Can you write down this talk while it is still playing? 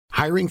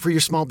Hiring for your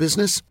small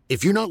business?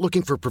 If you're not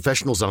looking for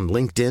professionals on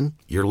LinkedIn,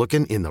 you're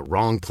looking in the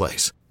wrong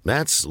place.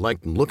 That's like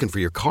looking for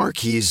your car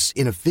keys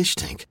in a fish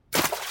tank.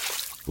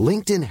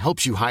 LinkedIn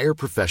helps you hire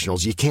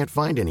professionals you can't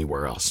find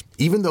anywhere else,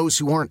 even those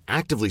who aren't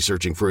actively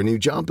searching for a new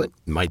job but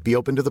might be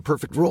open to the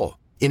perfect role.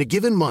 In a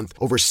given month,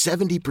 over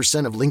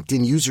 70% of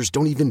LinkedIn users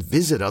don't even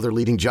visit other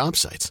leading job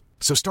sites.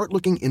 So start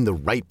looking in the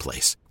right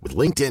place. With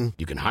LinkedIn,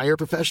 you can hire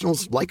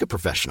professionals like a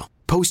professional.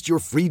 Post your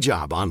free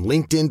job on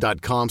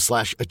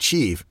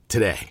linkedin.com/achieve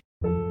today.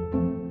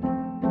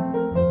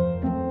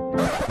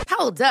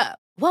 Hold up.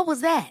 What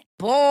was that?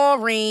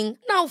 Boring.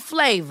 No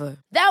flavor.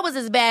 That was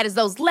as bad as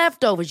those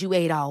leftovers you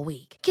ate all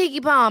week.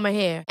 Keke Palmer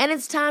here. And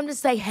it's time to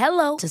say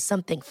hello to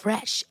something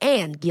fresh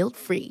and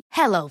guilt-free.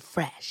 Hello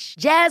Fresh.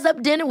 Jazz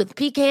up dinner with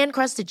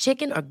pecan-crusted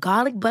chicken or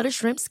garlic butter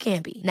shrimp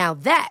scampi. Now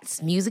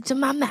that's music to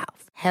my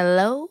mouth.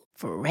 Hello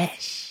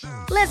Fresh.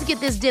 Let's get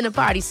this dinner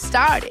party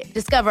started.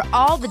 Discover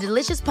all the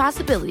delicious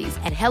possibilities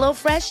at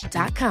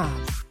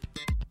hellofresh.com.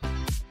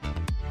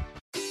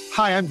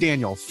 Hi, I'm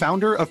Daniel,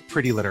 founder of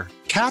Pretty Litter.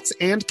 Cats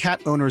and cat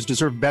owners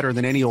deserve better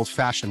than any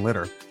old-fashioned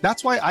litter.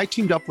 That's why I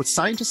teamed up with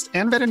scientists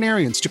and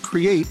veterinarians to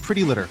create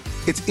Pretty Litter.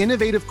 Its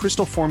innovative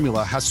crystal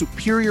formula has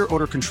superior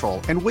odor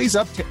control and weighs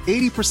up to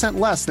 80%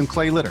 less than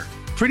clay litter.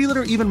 Pretty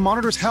Litter even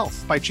monitors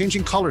health by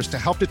changing colors to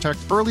help detect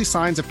early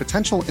signs of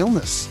potential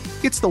illness.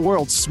 It's the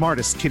world's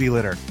smartest kitty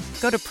litter.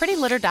 Go to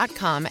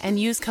prettylitter.com and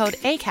use code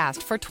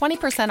ACAST for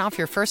 20% off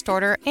your first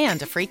order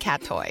and a free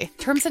cat toy.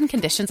 Terms and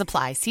conditions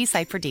apply. See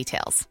site for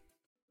details.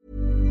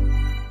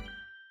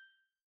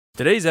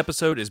 Today's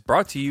episode is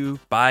brought to you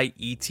by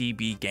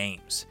ETB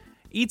Games.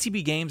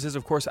 ETB Games is,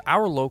 of course,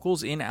 our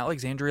locals in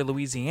Alexandria,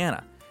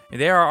 Louisiana.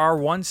 They are our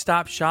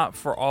one-stop shop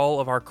for all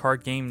of our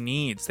card game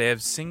needs. They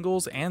have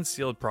singles and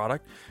sealed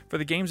product for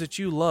the games that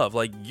you love,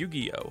 like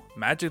Yu-Gi-Oh!,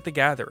 Magic the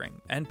Gathering,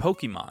 and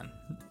Pokemon.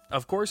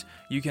 Of course,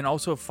 you can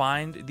also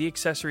find the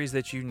accessories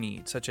that you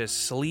need, such as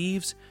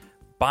sleeves,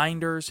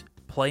 binders,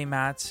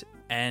 playmats,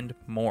 and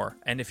more.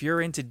 And if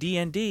you're into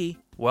D&D,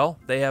 well,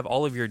 they have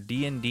all of your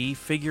D&D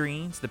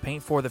figurines, the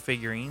paint for the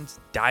figurines,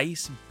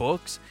 dice,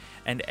 books,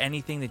 and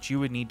anything that you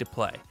would need to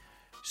play.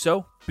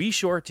 So be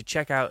sure to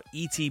check out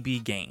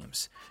ETB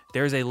Games.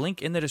 There's a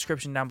link in the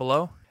description down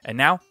below. And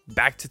now,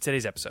 back to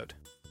today's episode.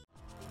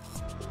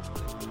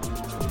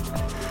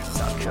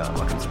 Top Cut,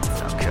 welcome to the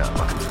Top Cut,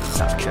 welcome to the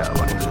Top Cut,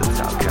 welcome to the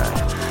Top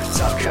Cut.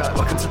 Top Cut,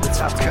 welcome to the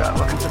Top Cut,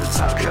 welcome to the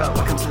Top Cut,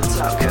 welcome to the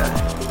Top Cut.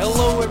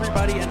 Hello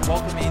everybody and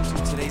welcome into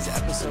today's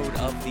episode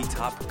of the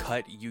Top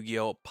Cut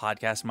Yu-Gi-Oh!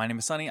 Podcast. My name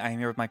is Sunny, I am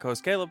here with my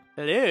co-host Caleb.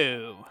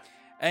 Hello.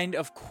 And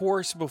of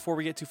course, before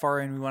we get too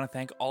far in, we want to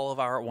thank all of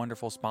our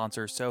wonderful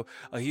sponsors. So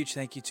a huge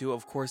thank you to,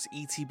 of course,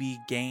 ETB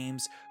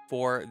Games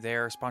for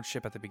their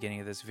sponsorship at the beginning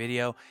of this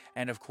video.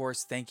 And of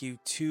course, thank you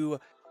to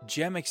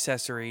Gem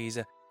Accessories,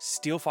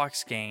 Steel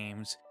Fox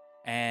Games,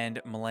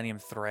 and Millennium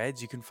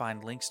Threads. You can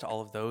find links to all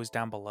of those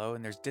down below,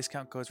 and there's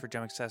discount codes for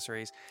Gem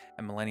Accessories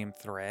and Millennium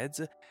Threads,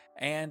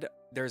 and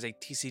there's a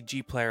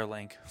TCG player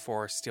link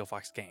for Steel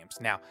Fox Games.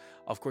 Now,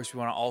 of course, we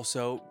want to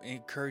also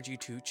encourage you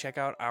to check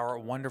out our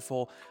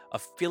wonderful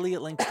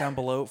affiliate links down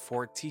below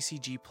for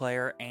TCG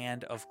player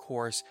and, of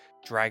course,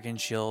 Dragon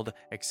Shield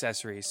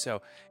accessories.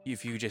 So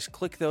if you just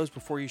click those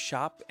before you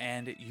shop,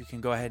 and you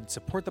can go ahead and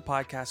support the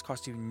podcast,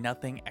 cost you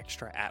nothing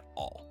extra at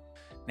all.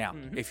 Now,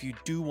 if you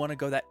do want to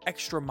go that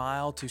extra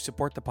mile to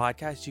support the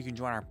podcast, you can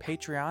join our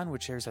Patreon,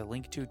 which there's a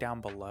link to down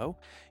below.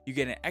 You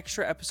get an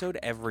extra episode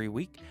every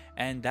week,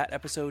 and that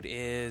episode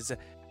is,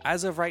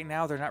 as of right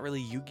now, they're not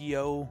really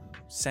Yu-Gi-Oh!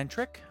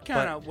 Centric.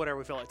 Kind of whatever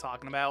we feel like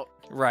talking about.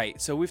 Right,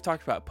 so we've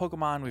talked about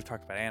Pokemon, we've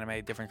talked about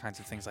anime, different kinds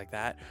of things like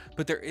that,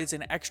 but there is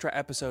an extra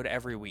episode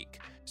every week.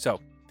 So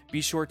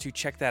be sure to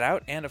check that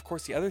out. And of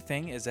course, the other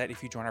thing is that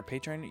if you join our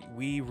Patreon,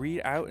 we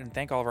read out and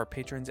thank all of our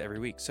patrons every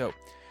week. So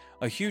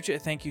a huge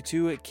thank you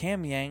to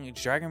Cam Yang,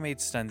 Dragon Maid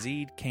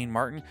Stunzeed, Kane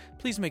Martin,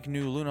 Please Make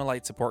New Luna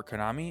Light Support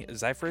Konami,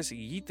 Zyphorus,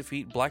 Yeet the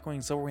Feet, Blackwing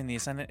Silverwing the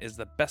Ascendant is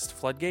the best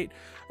Floodgate,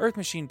 Earth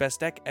Machine Best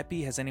Deck,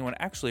 Epi, Has Anyone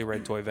Actually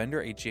Read Toy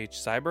Vendor, HGH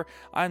Cyber,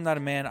 I'm Not a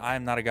Man, I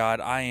Am Not a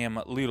God, I Am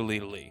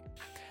Lee.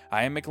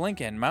 I Am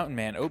McLincoln, Mountain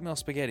Man, Oatmeal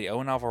Spaghetti,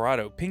 Owen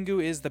Alvarado,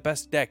 Pingu is the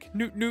best deck,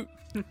 Newt Newt.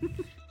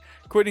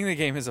 Quitting the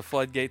game is a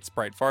Floodgate,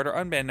 Sprite Farter,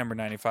 Unbanned Number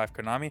 95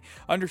 Konami.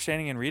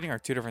 Understanding and reading are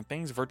two different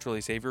things.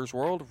 Virtually Savior's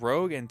World,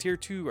 Rogue, and Tier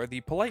 2 are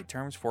the polite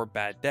terms for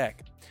bad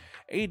deck.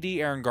 AD,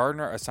 Aaron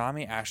Gardner,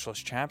 Asami,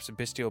 Ashless Chaps,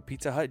 Bistio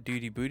Pizza Hut,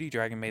 Duty Booty,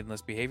 Dragon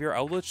Maidenless Behavior,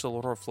 Eldritch, The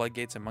Lord of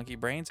Floodgates, and Monkey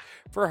Brains,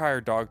 For Hire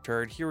Dog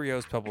Turd,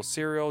 Herios, Pebble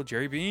Cereal,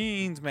 Jerry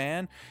Beans,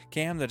 Man,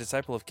 Cam, the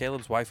Disciple of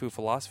Caleb's Waifu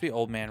Philosophy,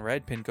 Old Man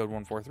Red, Pin Code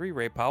 143,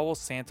 Ray Powell,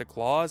 Santa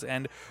Claus,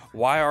 and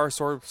Why Are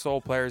Sword Soul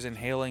Players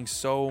Inhaling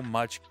So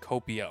Much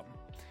Copium?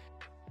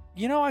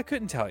 You know, I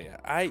couldn't tell you.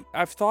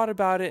 I've thought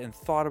about it, and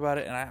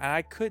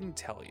I couldn't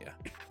tell you.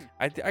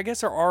 I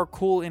guess there are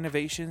cool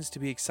innovations to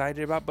be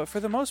excited about, but for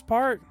the most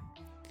part,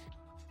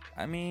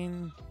 I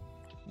mean,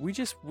 we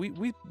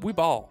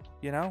ball,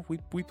 you know?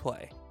 We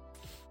play.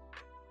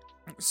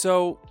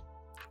 So,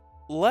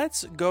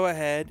 let's go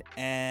ahead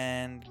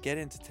and get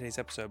into today's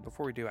episode.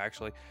 Before we do,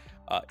 actually,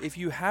 If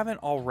you haven't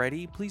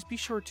already, please be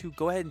sure to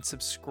go ahead and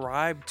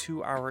subscribe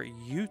to our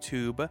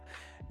YouTube.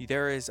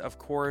 There is, of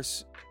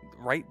course,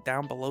 right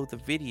down below the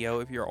video,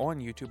 if you're on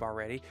YouTube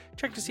already,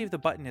 check to see if the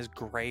button is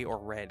gray or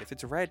red. If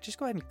it's red, just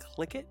go ahead and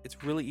click it.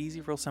 It's really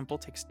easy, real simple,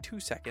 takes 2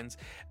 seconds,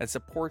 and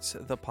supports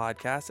the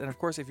podcast. And of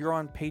course, if you're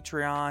on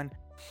Patreon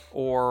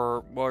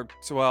or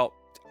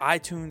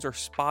iTunes or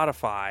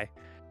Spotify,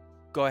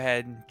 go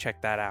ahead and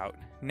check that out.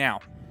 Now,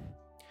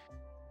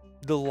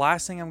 the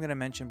last thing I'm going to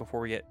mention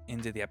before we get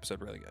into the episode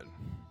really good.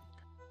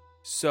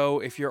 So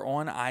if you're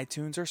on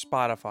iTunes or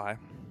Spotify,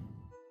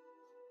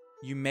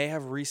 you may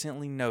have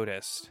recently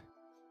noticed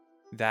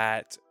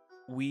that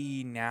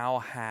we now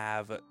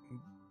have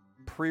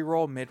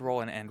pre-roll,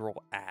 mid-roll, and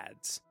end-roll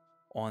ads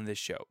on this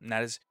show. And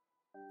that is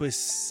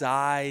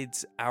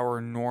besides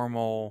our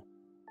normal,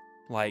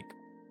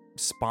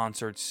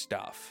 sponsored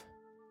stuff.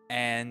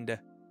 And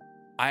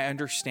I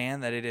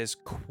understand that it is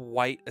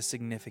quite a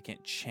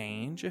significant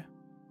change,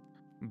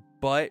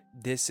 but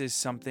this is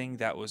something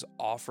that was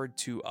offered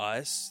to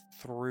us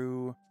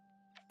through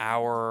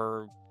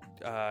our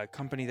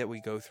company that we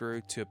go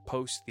through to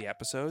post the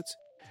episodes.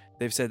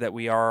 They've said that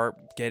we are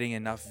getting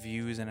enough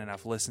views and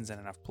enough listens and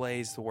enough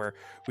plays to where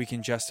we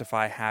can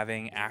justify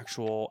having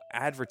actual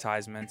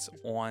advertisements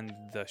on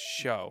the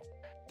show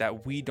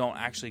that we don't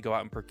actually go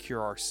out and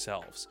procure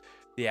ourselves.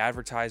 The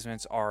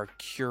advertisements are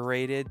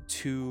curated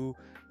to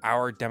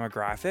our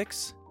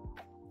demographics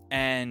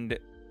and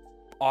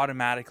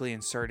automatically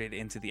inserted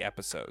into the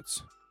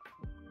episodes.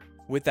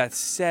 With that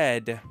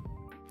said,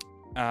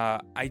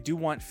 I do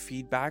want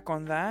feedback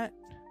on that.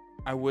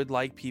 I would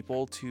like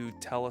people to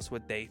tell us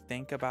what they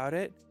think about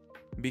it,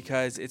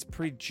 because it's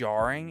pretty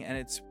jarring and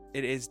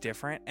it is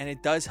different, and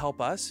it does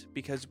help us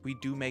because we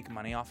do make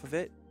money off of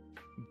it.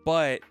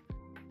 But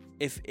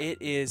if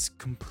it is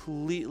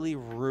completely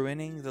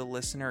ruining the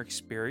listener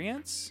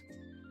experience,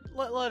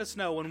 let us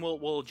know and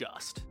we'll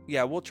adjust.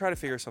 Yeah, we'll try to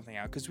figure something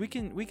out, because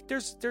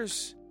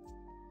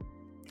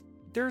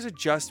there's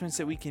adjustments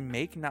that we can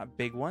make, not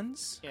big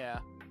ones. Yeah.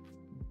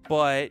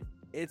 But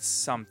it's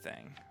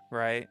something,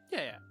 right?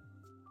 Yeah.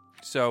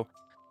 So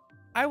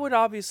I would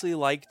obviously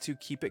like to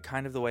keep it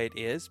kind of the way it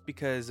is,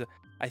 because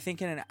I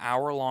think in an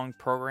hour-long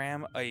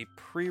program, a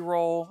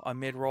pre-roll, a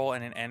mid-roll,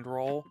 and an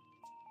end-roll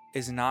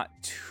is not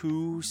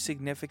too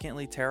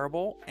significantly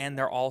terrible, and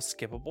they're all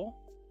skippable.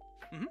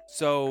 Mm-hmm.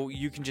 So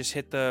you can just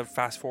hit the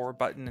fast-forward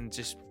button and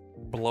just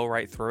blow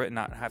right through it and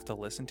not have to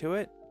listen to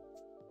it.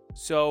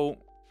 So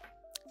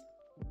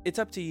it's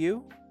up to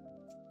you.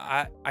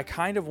 I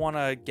kind of want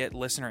to get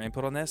listener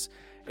input on this.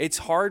 It's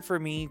hard for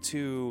me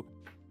to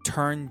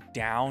turn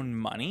down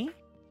money,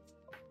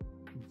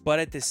 but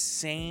at the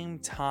same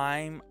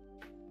time,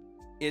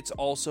 it's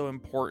also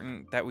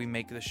important that we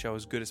make the show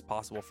as good as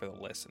possible for the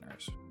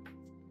listeners.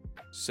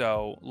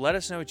 So let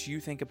us know what you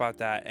think about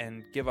that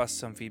and give us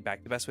some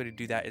feedback. The best way to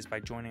do that is by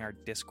joining our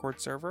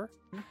Discord server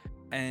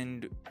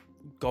and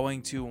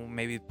going to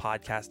maybe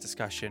podcast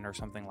discussion or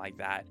something like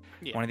that,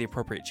 one of the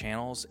appropriate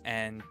channels,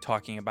 and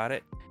talking about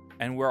it.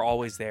 And we're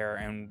always there,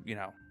 and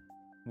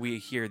we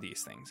hear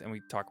these things and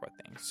we talk about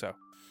things. So,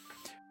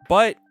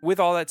 but with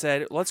all that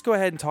said, let's go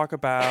ahead and talk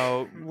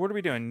about, what are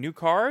we doing? New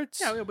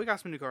cards? Yeah, we got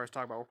some new cards to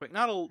talk about real quick.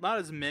 Not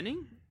as many,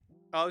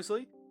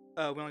 obviously.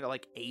 We only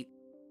got 8.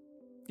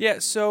 Yeah,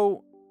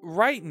 so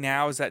right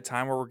now is that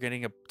time where we're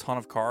getting a ton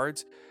of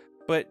cards,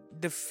 but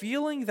the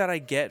feeling that I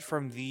get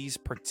from these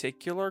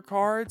particular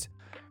cards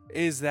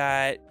is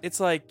that it's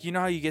like,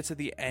 how you get to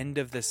the end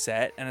of the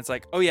set and it's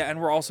like, oh yeah, and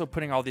we're also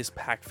putting all this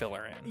pack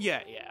filler in.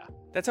 Yeah.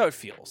 That's how it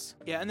feels.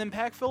 Yeah, and then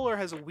pack filler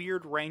has a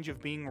weird range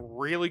of being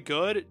really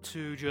good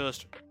to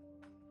just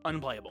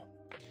unplayable.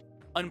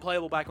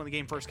 Unplayable back when the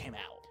game first came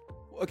out.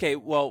 Okay,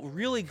 well,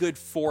 really good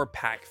for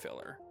pack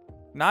filler.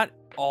 Not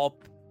all.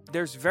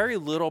 There's very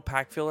little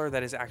pack filler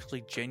that is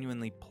actually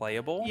genuinely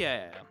playable.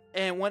 Yeah,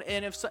 and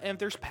if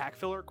there's pack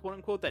filler, quote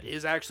unquote, that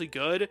is actually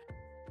good,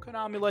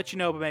 Konami let you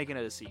know by making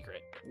it a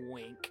secret.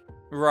 Wink.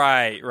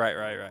 Right.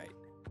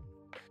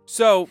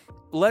 So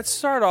let's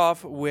start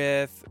off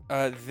with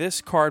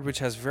this card, which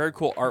has very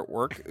cool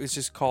artwork. It's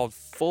just called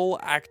Full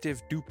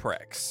Active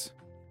Duprex.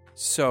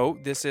 So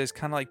this is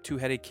kind of like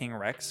Two-Headed King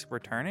Rex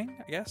returning,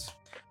 I guess.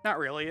 Not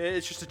really.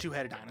 It's just a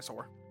two-headed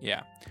dinosaur.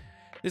 Yeah.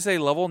 This is a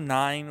level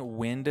 9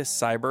 Wind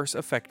Cyburst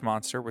effect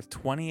monster with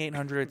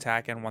 2,800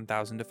 attack and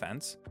 1,000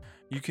 defense.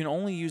 You can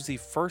only use the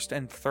first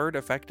and third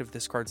effect of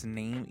this card's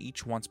name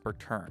each once per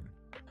turn.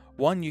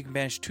 1, you can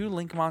banish 2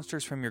 link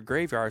monsters from your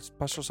graveyard,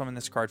 special summon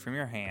this card from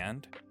your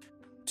hand.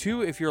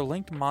 2, if your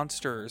linked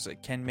monsters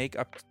can make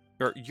up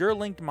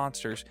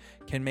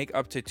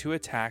to 2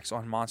 attacks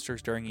on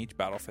monsters during each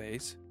battle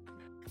phase.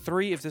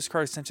 3, if this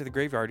card is sent to the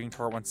graveyard, you can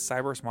target one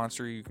Cyburst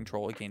monster you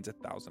control, it gains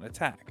 1,000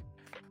 attack.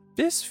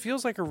 This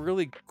feels like a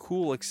really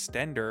cool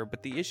extender,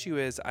 but the issue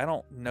is I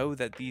don't know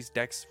that these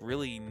decks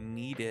really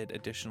needed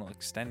additional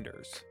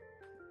extenders.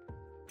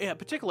 Yeah,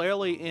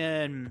 particularly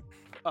in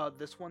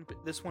this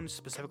one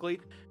specifically,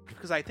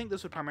 because I think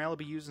this would primarily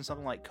be used in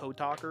something like Code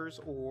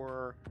Talkers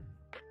or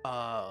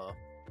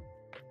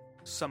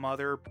some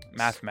other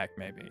Math Mech,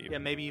 maybe. Even. Yeah,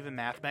 maybe even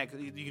Math Mech.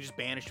 You can just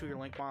banish 2 of your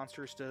Link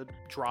monsters to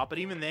drop it.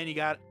 Even then,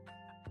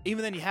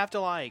 you have to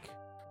like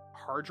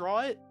hard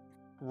draw it.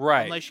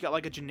 Right. Unless you got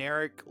like a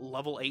generic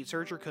level 8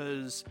 searcher,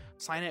 because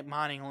Cyanic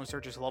Mining only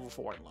searches level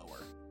 4 and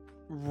lower.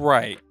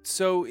 Right.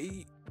 So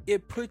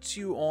it puts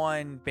you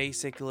on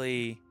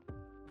basically,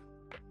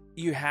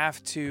 you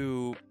have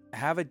to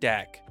have a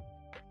deck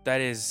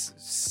that is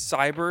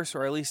Cyberse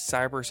or at least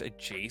Cyberse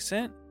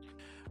adjacent.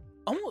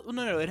 Oh,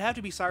 no, it'd have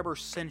to be Cyberse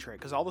centric,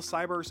 because all the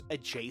Cyberse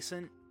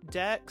adjacent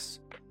decks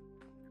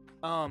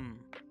are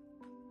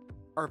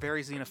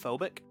very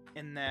xenophobic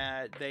in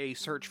that they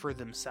search for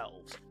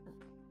themselves.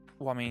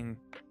 Well, I mean,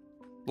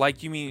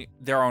 like you mean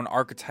their own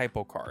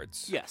archetypal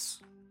cards?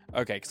 Yes.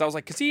 Okay, because I was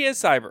like, because he is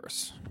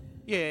Cyberse.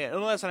 Yeah,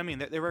 well, that's what I mean.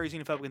 They're very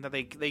xenophobic in that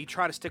they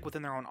try to stick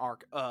within their own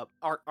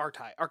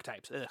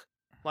archetypes. Ugh.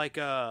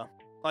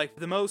 Like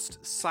the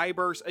most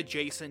Cyberse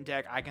adjacent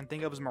deck I can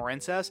think of is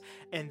Marincess,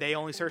 and they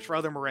only search for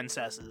other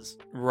Marincesses.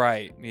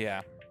 Right,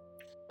 yeah.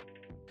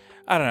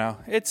 I don't know.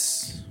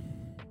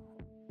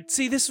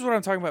 See, this is what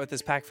I'm talking about with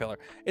this pack filler.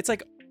 It's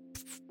like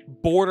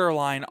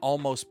borderline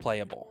almost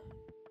playable.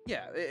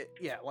 Yeah,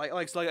 like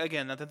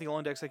again, I think the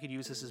only decks I could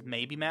use this is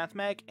maybe Math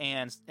Mech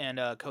and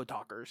Code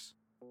Talkers.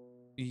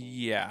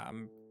 Yeah.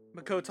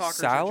 But Code Talkers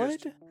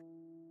Salad?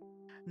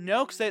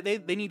 No, because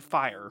they need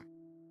fire.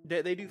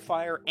 They do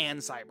fire and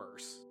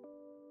Cyberse.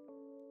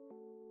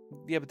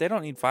 Yeah, but they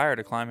don't need fire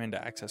to climb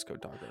into Access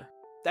Code Talker.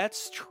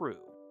 That's true.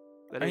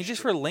 I mean,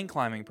 just for link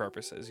climbing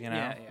purposes, you know?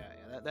 Yeah.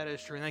 That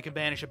is true. And they can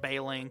banish a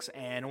Baylynx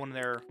and one of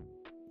their...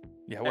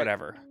 Yeah,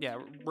 whatever.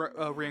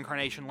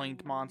 Reincarnation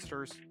linked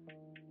monsters.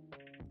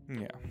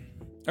 Yeah.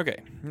 Okay,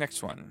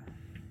 next one.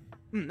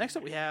 Next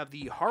up, we have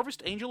the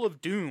Harvest Angel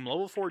of Doom,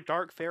 level 4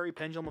 Dark Fairy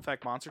Pendulum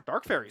Effect monster.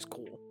 Dark Fairy's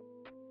cool.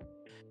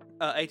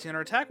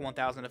 1800 attack,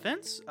 1000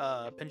 defense,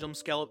 Pendulum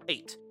scale of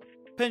 8.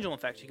 Pendulum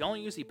effect. You can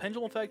only use the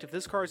Pendulum effect if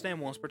this card's name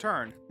once per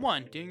turn.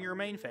 1. During your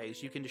main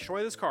phase, you can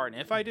destroy this card,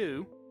 and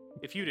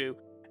if you do,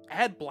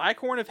 add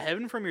Blackhorn of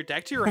Heaven from your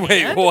deck to your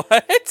hand? Wait,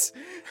 what?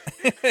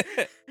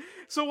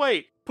 So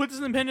wait, put this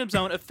in the Pendulum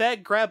Zone,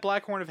 effect, grab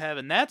Blackhorn of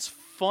Heaven. That's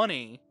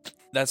funny.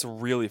 That's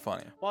really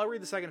funny. While I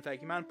read the second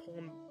effect, you mind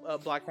pulling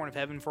Blackhorn of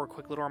Heaven for a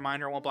quick little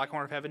reminder on what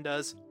Blackhorn of Heaven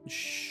does?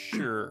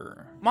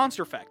 Sure.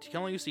 Monster effect. You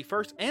can only use the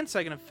first and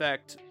second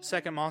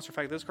monster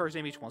effect. This card's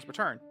name each once per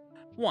turn.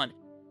 1.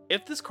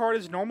 If this card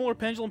is normal or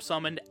pendulum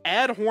summoned,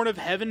 add Horn of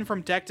Heaven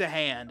from deck to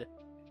hand.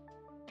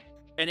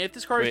 And if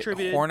this card is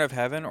attributed... Horn of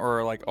Heaven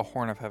or like a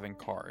Horn of Heaven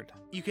card?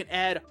 You can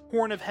add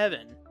Horn of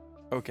Heaven.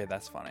 Okay,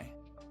 that's funny.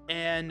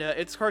 And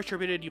if this card is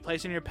attributed, you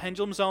place it in your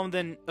pendulum zone,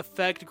 then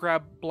effect,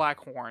 grab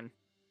Blackhorn.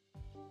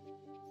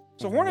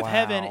 So Horn of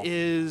Heaven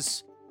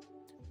is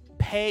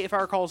pay, if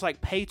I recall, it's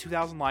like pay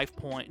 2,000 life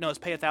points. No, it's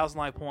pay 1,000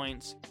 life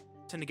points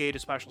to negate a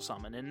special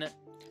summon, isn't it?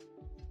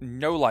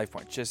 No life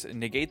points. Just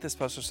negate the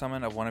special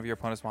summon of one of your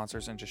opponent's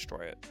monsters and destroy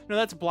it. No,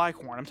 that's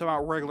Blackhorn. I'm talking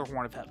about regular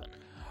Horn of Heaven.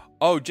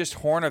 Oh, just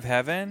Horn of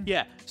Heaven?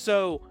 Yeah.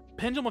 So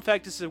Pendulum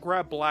effect is to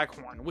grab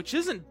Blackhorn, which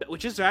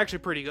is actually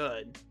pretty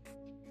good.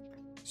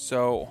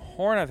 So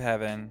Horn of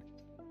Heaven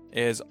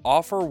is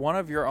offer one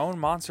of your own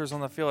monsters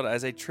on the field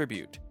as a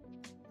tribute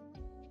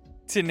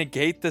to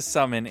negate the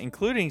summon,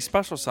 including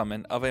special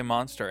summon, of a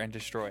monster and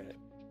destroy it.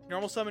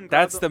 Normal summon.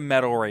 That's the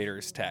Metal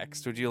Raiders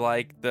text. Would you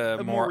like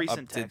the more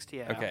recent text?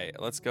 Yeah. Okay,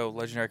 let's go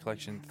Legendary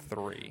Collection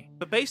 3.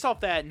 But based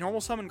off that,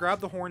 normal summon, grab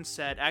the Horn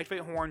set,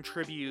 activate Horn,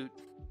 tribute,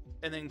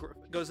 and then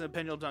goes in the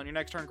Pendulum Zone. Your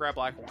next turn, grab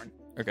Blackhorn.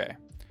 Okay.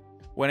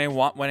 When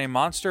a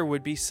monster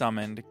would be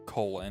summoned,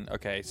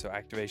 okay, so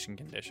activation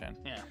condition.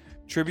 Yeah.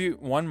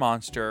 Tribute one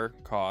monster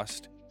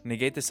cost,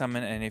 negate the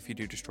summon, and if you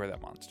do, destroy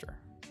that monster.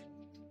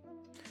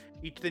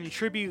 Then you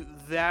tribute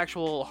the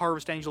actual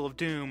Harvest Angel of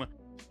Doom, and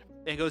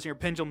it goes in your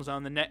Pendulum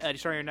Zone.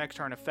 Starting your next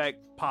turn, effect,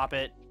 pop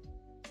it,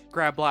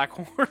 grab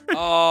Blackhorn.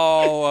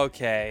 Oh,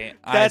 okay.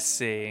 I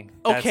see.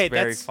 That's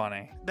very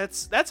funny.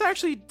 That's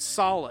actually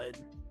solid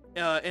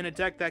in a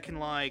deck that can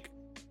like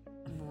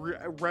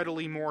more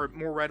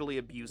readily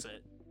abuse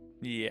it.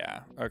 Yeah.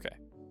 Okay.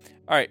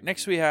 All right.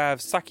 Next we have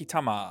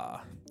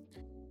Sakitama.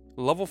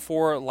 Level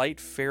 4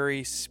 Light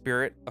Fairy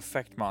Spirit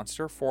Effect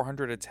Monster,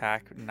 400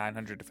 attack,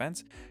 900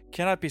 defense.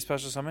 Cannot be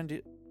special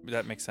summoned.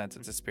 That makes sense.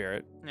 It's a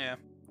spirit. Yeah.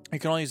 You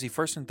can only use the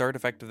first and third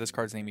effect of this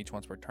card's name each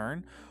once per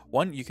turn.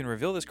 1. You can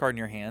reveal this card in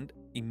your hand.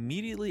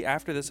 Immediately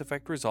after this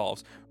effect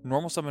resolves,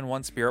 normal summon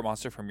one spirit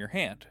monster from your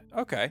hand.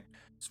 Okay.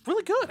 It's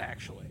really good,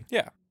 actually.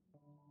 Yeah.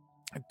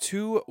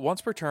 2.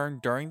 Once per turn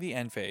during the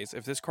end phase.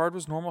 If this card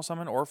was normal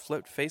summon or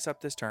flipped face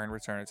up this turn,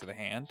 return it to the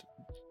hand.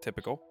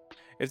 Typical.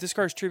 If this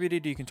card is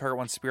tributed, you can target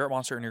one spirit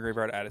monster in your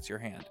graveyard, add it to your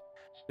hand.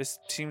 This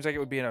seems like it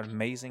would be an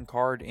amazing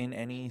card in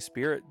any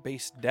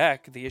spirit-based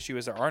deck. The issue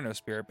is there are no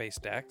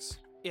spirit-based decks.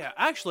 Yeah,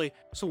 actually,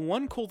 so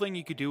one cool thing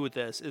you could do with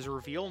this is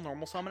reveal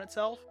normal summon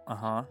itself,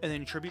 and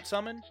then tribute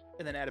summon,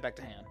 and then add it back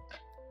to hand.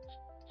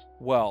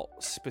 Well,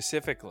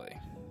 specifically,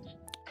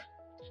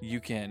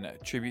 you can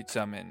tribute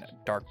summon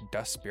Dark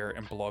Dust Spirit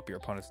and blow up your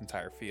opponent's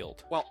entire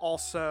field. While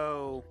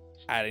also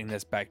adding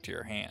this back to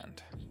your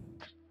hand.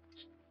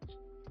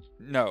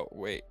 No,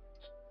 wait.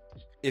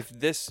 If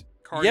this...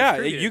 Card yeah,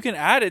 distributed. you can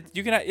add it.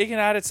 It can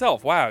add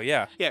itself. Wow,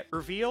 yeah. Yeah,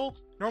 reveal,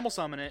 normal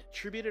summon it,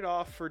 tribute it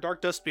off for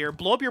Dark Dust Spear,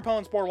 blow up your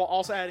opponent's board while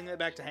also adding it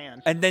back to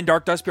hand. And then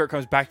Dark Dust Spirit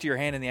comes back to your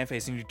hand in the end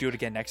phase, and you do it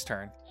again next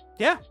turn.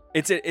 Yeah.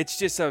 It's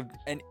just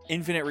an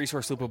infinite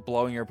resource loop of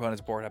blowing your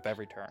opponent's board up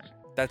every turn.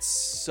 That's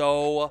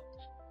so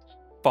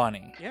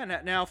funny. Yeah,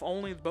 now if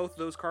only both of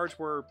those cards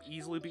were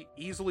easily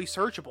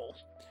searchable.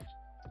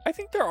 I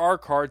think there are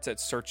cards that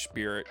search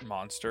spirit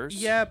monsters.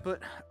 Yeah, but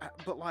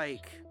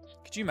like...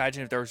 Could you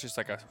imagine if there was just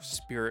like a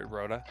spirit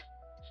Rhoda?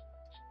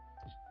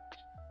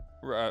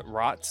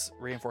 Rots,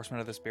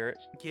 Reinforcement of the Spirit.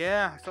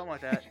 Yeah, something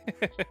like that.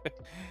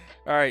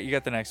 All right, you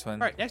got the next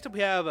one. All right, next up we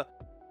have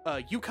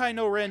Yukai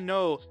no Ren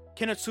no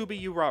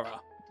Kenotsubi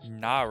Urara.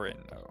 Narin,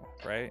 though,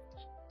 right?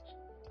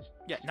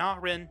 Yeah, Na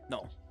Ren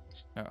no.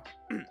 No.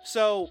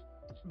 So,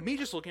 me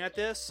just looking at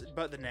this,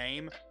 but the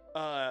name,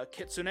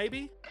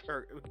 Kitsunebi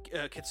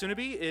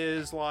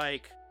is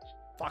like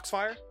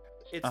Foxfire.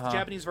 It's the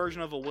Japanese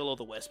version of a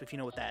Will-o'-the-Wisp, if you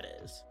know what that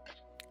is.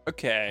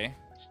 Okay.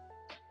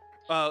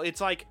 It's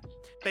like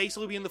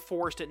basically be in the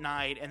forest at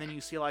night, and then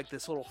you see like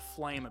this little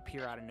flame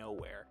appear out of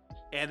nowhere,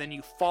 and then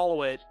you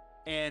follow it.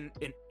 And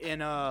in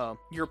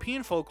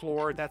European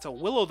folklore, that's a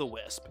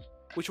Will-o'-the-Wisp,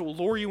 which will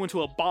lure you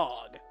into a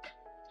bog,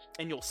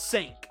 and you'll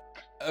sink.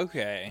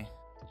 Okay.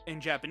 In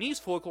Japanese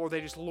folklore,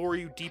 they just lure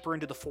you deeper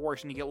into the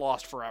forest, and you get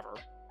lost forever.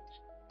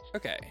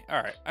 Okay.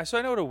 All right. So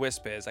I know what a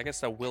wisp is. I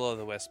guess the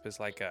Will-o'-the-Wisp is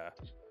like a...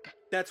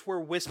 That's where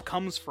wisp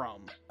comes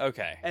from.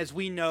 Okay. As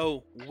we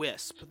know,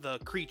 wisp, the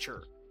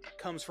creature,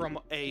 comes from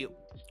a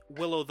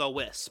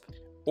Will-o'-the-Wisp.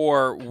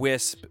 Or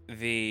Wisp,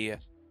 the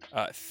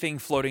thing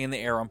floating in the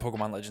air on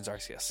Pokemon Legends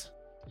Arceus.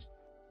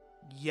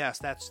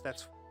 Yes,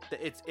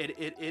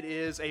 it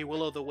is a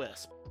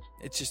Will-o'-the-Wisp.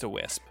 It's just a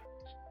wisp.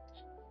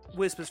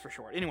 Wisp is for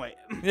short. Anyway,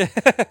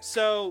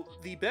 so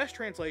the best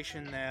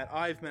translation that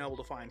I've been able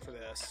to find for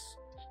this,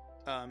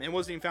 it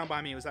wasn't even found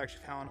by me, it was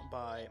actually found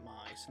by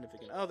my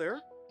significant other,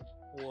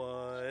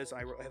 was, I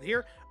have it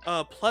here,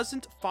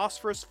 Pleasant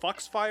Phosphorus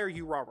Foxfire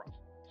Urara.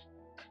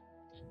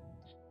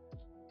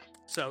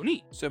 So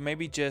neat. So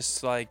maybe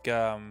just like,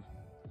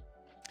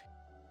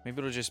 maybe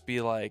it'll just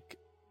be like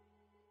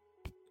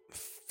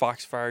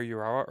Foxfire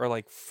Urara, or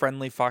like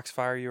Friendly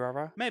Foxfire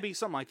Urara? Maybe,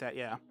 something like that,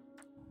 yeah.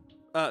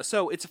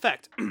 So its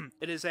effect.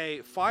 It is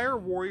a Fire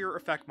Warrior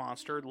effect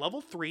monster,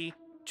 level 3,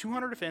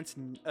 200 defense,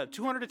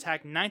 200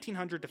 attack,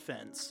 1900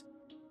 defense.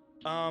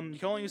 You can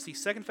only use the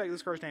second effect of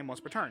this card's name once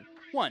per turn.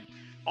 1.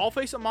 All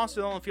face-up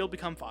monsters on the field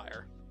become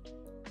fire.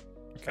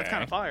 Okay. That's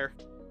kind of fire.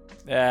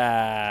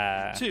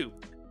 Ah. 2.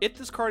 If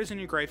this card is in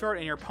your graveyard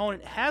and your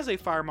opponent has a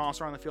fire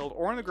monster on the field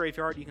or in the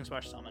graveyard, you can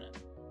special summon it.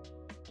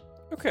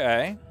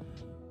 Okay.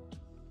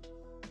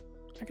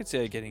 I could see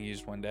it getting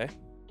used one day.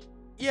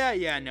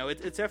 Yeah, no,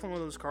 it's definitely one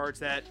of those cards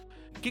that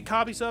get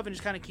copies of and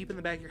just kind of keep in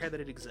the back of your head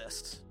that it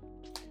exists.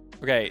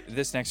 Okay,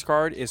 this next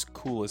card is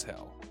cool as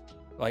hell.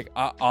 Like,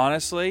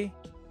 honestly,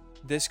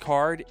 this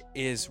card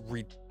is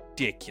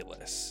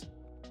ridiculous.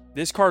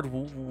 This card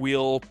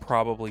will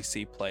probably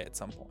see play at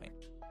some point.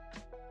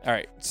 All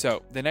right,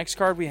 so the next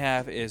card we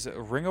have is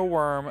Ring of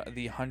Worm,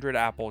 the 100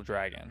 Apple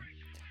Dragon.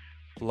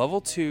 Level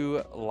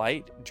 2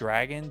 Light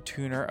Dragon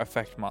Tuner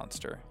Effect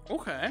Monster.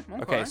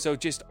 Okay. So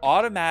just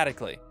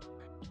automatically,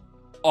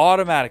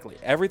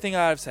 everything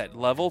I've said,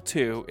 level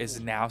 2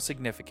 is now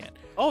significant.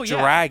 Oh,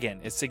 yeah.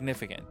 Dragon is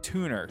significant.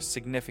 Tuner,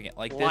 significant.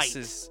 Like, Light. this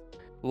is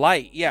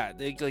light. Yeah,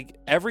 like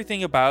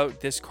everything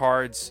about this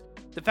card's...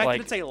 The fact like,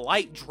 that it's a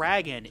light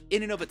dragon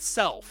in and of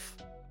itself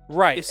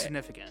right, is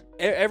significant.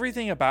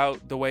 Everything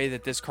about the way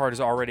that this card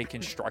is already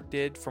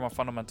constructed from a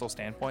fundamental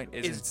standpoint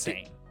is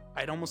insane.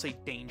 I'd almost say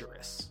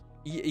dangerous.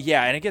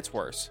 Yeah, and it gets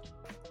worse.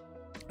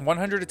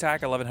 100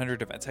 attack, 1100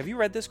 defense. Have you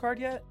read this card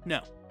yet?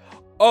 No.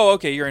 Oh,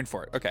 okay, you're in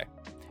for it. Okay.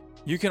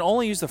 You can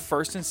only use the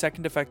first and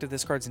second effect of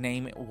this card's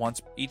name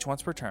once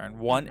per turn.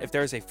 1, if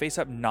there is a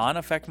face-up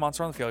non-effect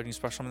monster on the field, you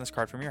special summon this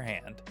card from your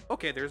hand.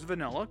 Okay, there's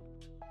vanilla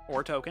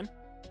or token.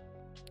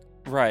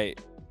 Right.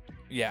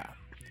 Yeah.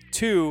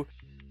 2,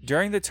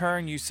 during the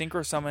turn you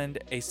synchro summoned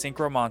a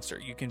synchro monster.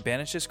 You can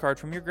banish this card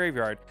from your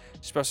graveyard.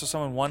 Special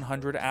summon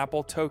 100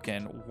 Apple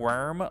token,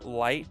 Worm,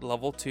 Light,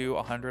 level 2,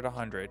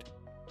 100.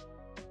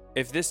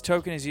 If this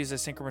token is used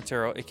as synchro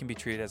material, it can be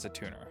treated as a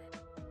tuner.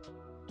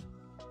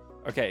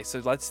 Okay, so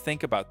let's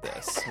think about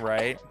this,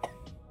 right?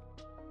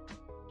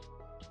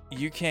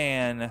 You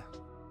can...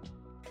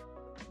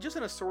 Just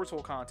in a Sword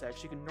Soul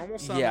context, you can normal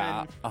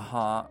summon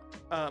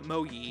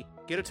Moyi,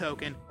 get a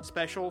token,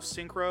 special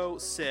synchro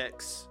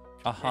 6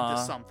 into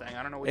something.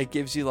 I don't know what it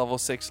gives you level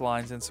 6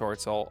 lines in Sword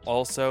Soul.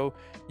 Also,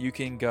 you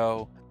can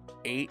go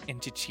 8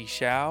 into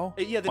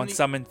Chi-Xiao on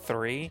summon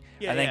 3,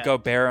 and then go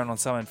Baron on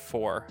summon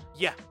 4.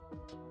 Yeah.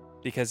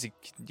 Because, Then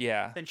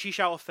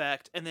Chi-Xiao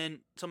effect, and then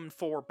summon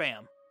 4,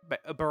 bam.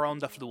 Baron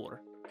de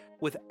Fleur.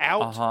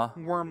 Without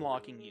worm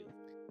locking you.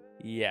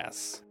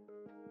 Yes.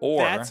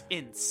 Or that's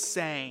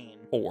insane.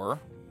 Or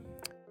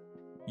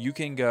you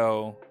can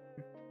go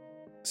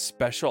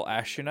special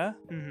Ashina.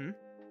 Mm-hmm.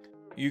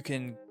 You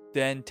can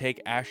Then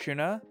take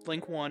Ashuna.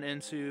 Link 1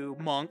 into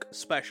Monk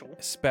special.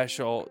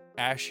 Special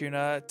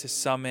Ashuna to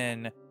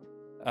summon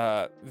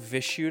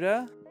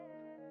Vishuda.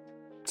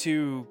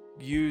 To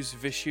use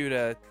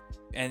Vishuda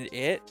and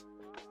it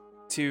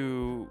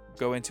to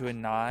go into a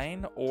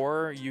 9,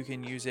 or you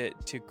can use it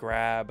to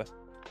grab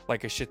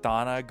like a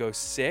Shitana, go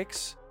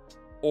 6,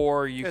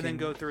 or you can then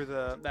go through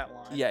that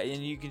line. Yeah,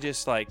 and you can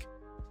just like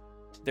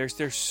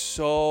there's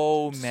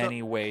so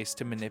many ways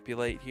to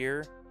manipulate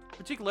here,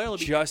 particularly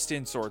just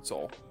in Sword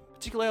Soul.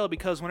 Particularly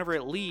because whenever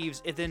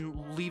it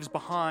then leaves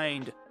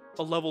behind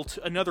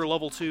another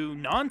level 2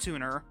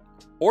 non-tuner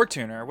or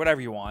tuner,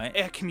 whatever you want.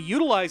 It can be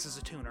utilized as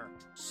a tuner.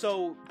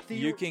 So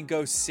you can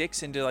go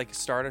 6 into like a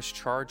Stardust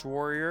Charge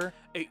Warrior,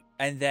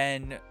 and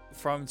then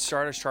from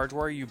Stardust Charge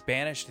Warrior you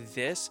banish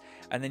this,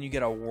 and then you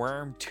get a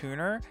Worm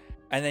Tuner,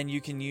 and then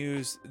you can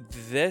use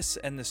this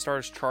and the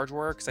Stardust Charge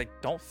Warrior, because I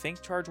don't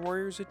think Charge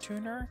Warrior is a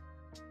tuner.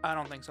 I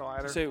don't think so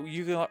either. So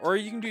you can, or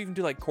you can even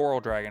do like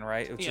Coral Dragon,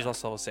 right? Which is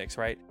also level 6,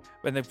 right?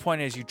 But the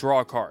point is, you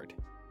draw a card,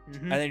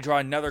 and then you draw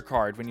another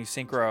card when you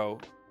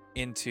synchro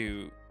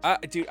into.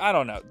 Dude, I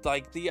don't know.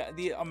 Like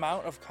the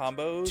amount of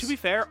combos. To be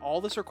fair, all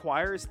this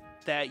requires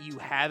that you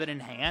have it in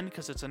hand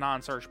because it's a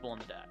non-searchable in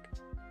the deck.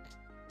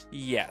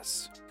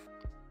 Yes.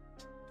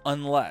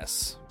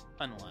 Unless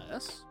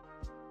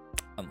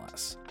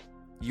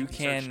you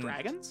can search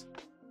dragons.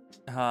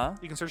 Huh?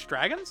 You can search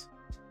dragons.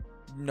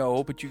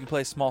 No, but you can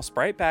play small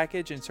sprite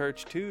package and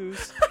search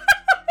 2s.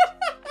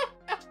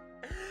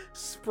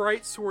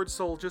 Sprite Sword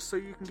Soul, just so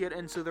you can get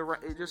into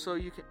just so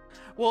you can.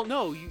 Well,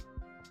 no, you.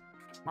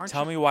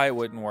 Tell me why it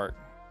wouldn't work.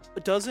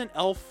 Doesn't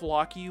Elf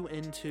lock you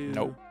into?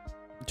 Nope.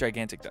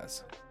 Gigantic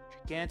does.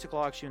 Gigantic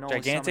locks you.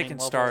 Gigantic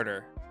and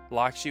Starter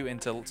locks you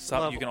into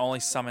some. You can only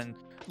summon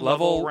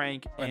level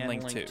rank and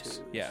link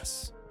 2s.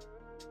 Yes.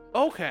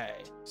 Okay.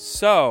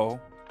 So,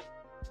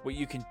 what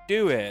you can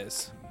do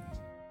is,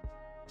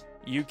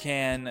 you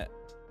can,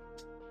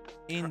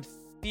 in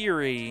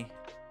theory,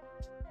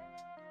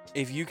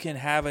 if you can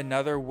have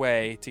another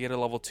way to get a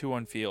level 2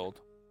 on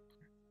field,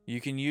 you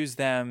can use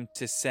them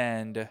to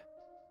send.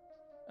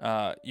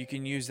 You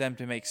can use them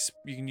to make.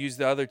 You can use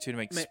the other 2 to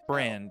make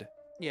Sprint.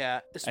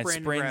 Yeah, and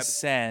Sprint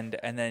send,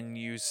 and then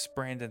use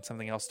Sprint and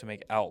something else to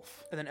make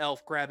Elf. And then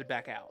Elf grab it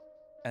back out.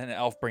 And then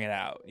Elf bring it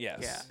out. Yes.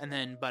 Yeah, and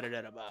then butt it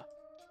at a bar.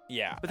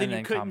 Yeah, but then and you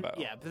then couldn't. combo.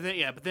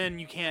 Yeah, but then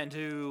you can't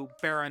do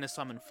Baron to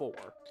summon 4.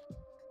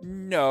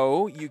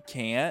 No, you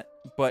can't.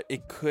 But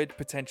it could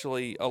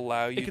potentially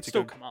allow you. It could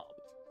still come up.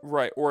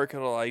 Right, or it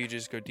could allow you to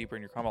just go deeper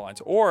in your combo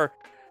lines, or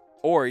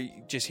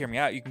just hear me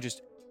out. You can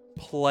just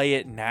play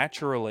it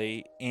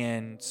naturally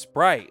in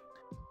Sprite.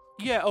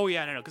 Yeah. Oh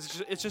yeah. No.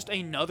 Because it's just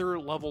another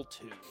level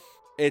 2.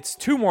 It's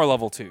 2 more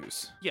level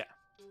 2s. Yeah.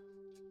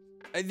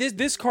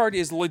 This card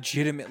is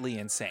legitimately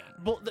insane.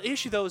 Well, the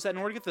issue though is that in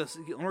order to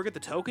get the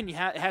token, it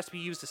has to be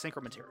used as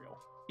synchro material.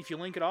 If you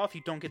link it off,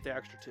 you don't get the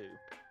extra 2.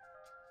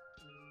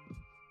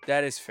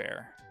 That is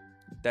fair.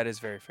 That is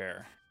very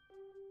fair.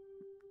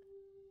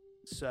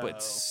 So,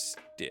 but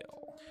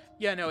still.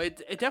 Yeah, no, it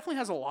definitely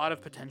has a lot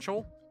of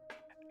potential.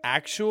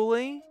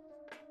 Actually,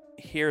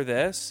 hear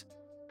this.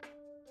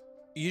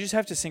 You just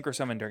have to synchro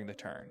summon during the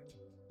turn.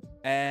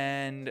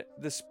 And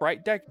the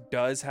Sprite deck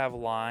does have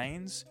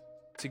lines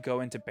to go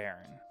into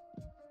Baron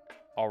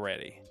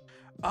already.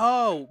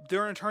 Oh,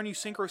 during a turn you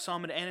synchro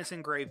summon and it's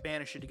engraved,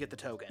 banish it to get the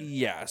token.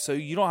 Yeah, so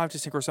you don't have to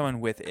synchro summon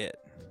with it.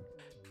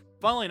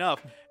 Funnily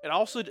enough, it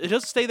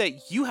doesn't say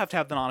that you have to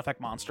have the non-effect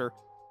monster,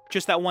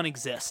 just that one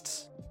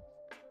exists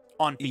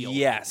on field.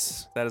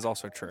 Yes, that is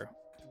also true.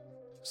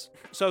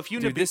 So if you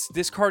Dude,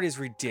 this card is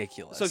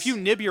ridiculous. So if you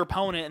nib your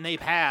opponent and they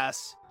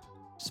pass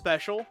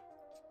special,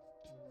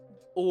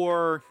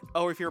 or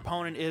if your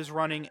opponent is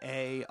running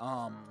an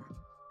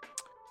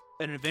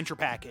adventure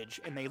package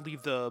and they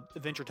leave the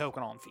adventure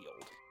token on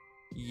field,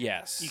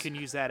 yes, you can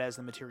use that as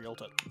the material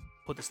to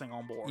put this thing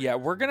on board. Yeah,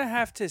 we're gonna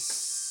have to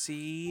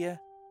see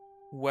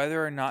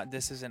whether or not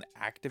this is an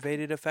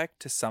activated effect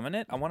to summon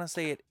it. I want to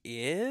say it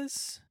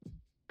is,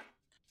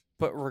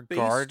 but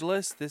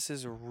regardless, this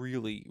is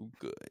really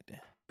good.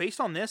 Based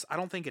on this, I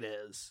don't think it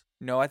is.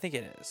 No, I think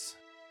it is.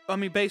 I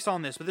mean, based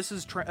on this, but this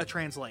is a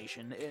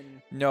translation.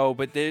 No,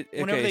 but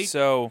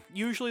so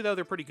usually though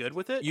they're pretty good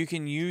with it. You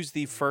can use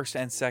the first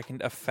and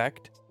second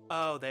effect.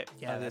 Oh,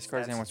 this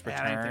card's name was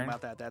return. I didn't think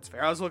about that. That's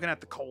fair. I was looking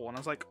at the coal and I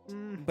was like,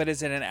 But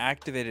is it an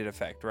activated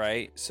effect,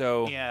 right?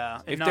 So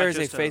yeah, if there is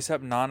a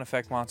face-up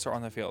non-effect monster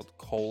on the field,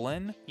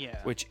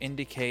 which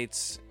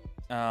indicates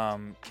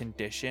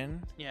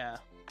condition. Yeah.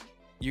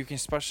 You can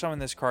special summon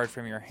this card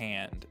from your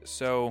hand.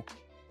 So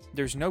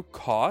there's no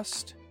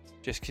cost,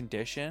 just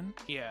condition.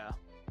 Yeah.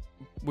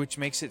 Which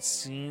makes it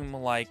seem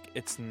like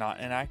it's not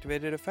an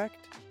activated effect.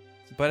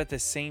 But at the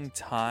same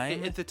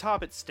time... At the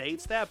top it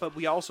states that, but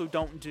we also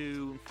don't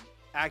do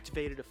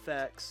activated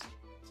effects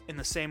in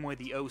the same way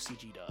the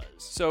OCG does.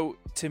 So,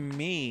 to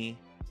me,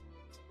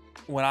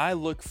 when I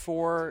look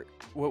for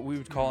what we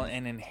would call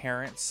an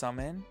inherent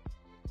summon,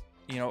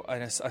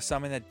 a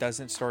summon that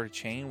doesn't start a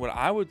chain, what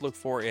I would look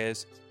for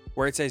is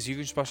where it says you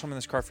can special summon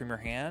this card from your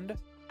hand,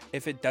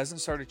 if it doesn't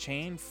start a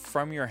chain,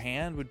 from your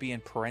hand would be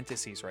in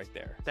parentheses right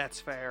there. That's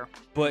fair.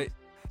 But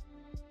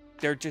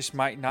there just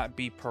might not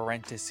be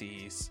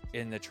parentheses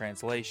in the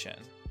translation.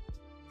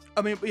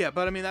 I mean, yeah,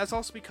 but I mean, that's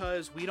also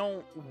because we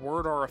don't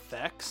word our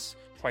effects.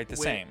 Quite the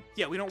same.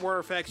 Yeah, we don't word our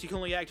effects. You can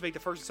only activate the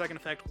first and second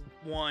effect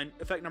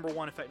number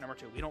one, effect number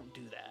two. We don't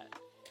do that.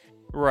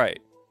 Right.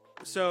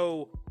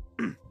 So,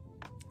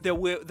 the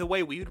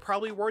way we would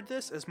probably word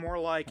this is more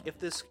like if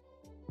this,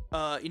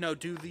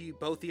 do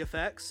both the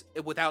effects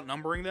without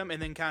numbering them,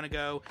 and then kind of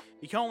go,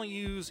 you can only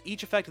use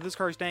each effect of this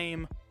card's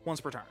name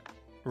once per turn.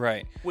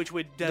 Right. Which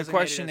would designate the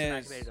question it as an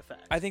is, activated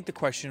effect. I think the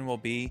question will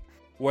be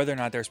whether or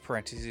not there's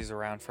parentheses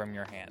around from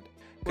your hand.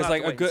 Because We'll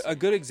like have to wait and a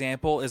good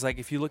example is like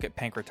if you look at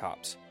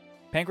Pankratops.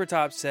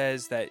 Pankratops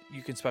says that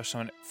you can special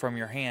summon from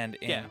your hand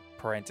in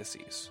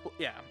parentheses. Well,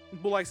 yeah.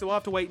 Well, like, so we'll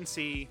have to wait and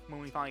see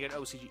when we finally get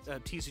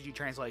TCG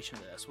translation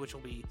of this, which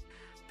will be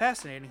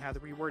fascinating how they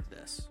reword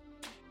this.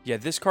 Yeah,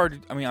 this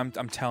card, I mean,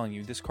 I'm telling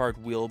you, this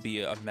card will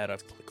be a meta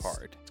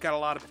card. It's got a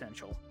lot of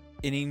potential.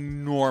 An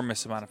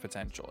enormous amount of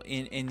potential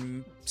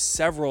in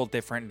several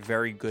different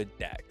very good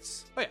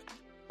decks. Oh, yeah.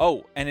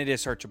 Oh, and it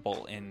is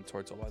searchable in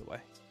Swordsoul, by the way.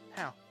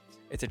 How?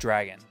 It's a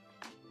dragon.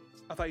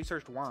 I thought you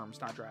searched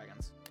worms, not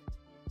dragons.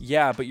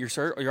 Yeah, but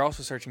you're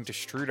also searching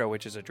Destrudo,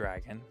 which is a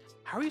dragon.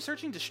 How are you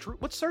searching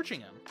What's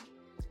searching him?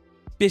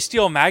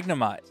 Bestial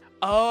Magnemite.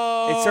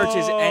 Oh! It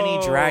searches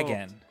any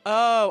dragon.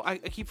 Oh, I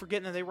keep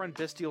forgetting that they run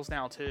Bestials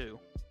now, too.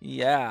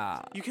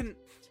 Yeah. You can...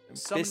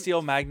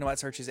 Bestial Magnemite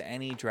searches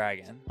any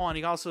dragon. Oh, and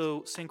you can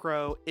also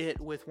synchro it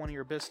with one of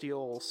your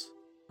Bestials,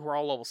 who are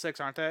all level 6,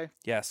 aren't they?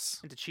 Yes.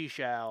 Into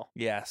Chi-Shao.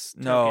 Yes.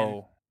 Token.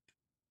 No.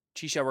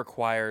 Chi-Shao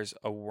requires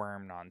a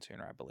worm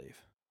non-tuner, I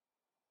believe.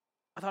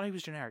 I thought he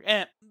was generic.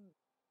 And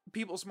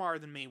people smarter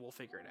than me will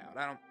figure it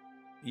out.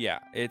 Yeah,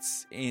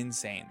 it's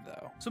insane,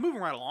 though. So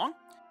moving right along.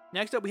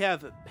 Next up, we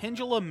have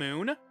Pendula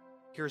Moon.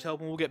 Here's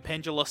hoping we'll get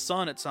Pendula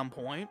Sun at some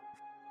point.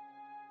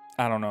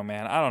 I don't know,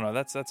 man. I don't know.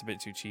 That's a bit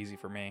too cheesy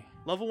for me.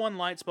 Level 1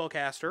 Light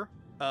Spellcaster.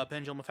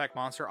 Pendulum Effect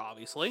Monster,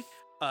 obviously.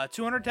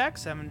 200 attack,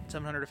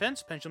 700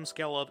 defense. Pendulum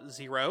Scale of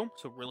 0,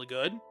 so really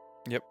good.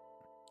 Yep.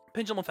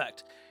 Pendulum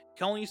Effect. You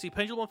can only use the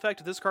Pendulum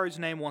Effect of this card's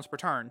name once per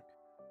turn.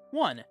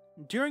 1.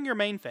 During your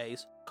main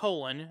phase,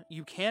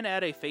 you can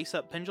add a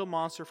face-up Pendulum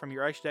monster from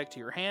your extra deck to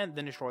your hand,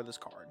 then destroy this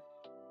card.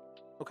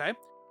 Okay.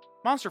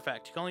 Monster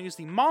Effect. You can only use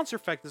the Monster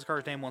Effect of this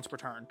card's name once per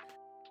turn.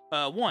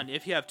 1.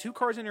 If you have 2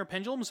 cards in your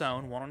Pendulum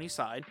Zone, one on each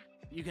side,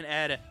 you can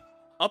add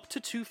up to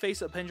 2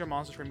 face-up Pendulum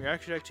monsters from your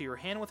extra deck to your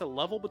hand with a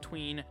level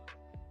between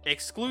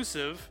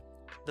exclusive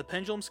the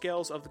Pendulum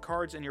Scales of the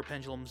cards in your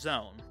Pendulum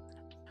Zone.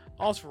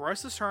 Also, for the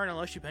rest of this turn,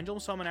 unless you Pendulum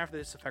Summon after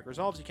this effect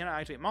resolves, you cannot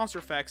activate monster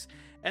effects,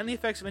 and the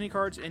effects of any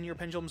cards in your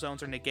Pendulum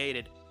Zones are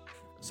negated.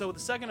 So with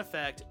the second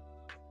effect,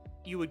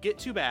 you would get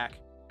 2 back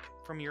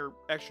from your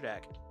extra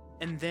deck,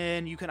 and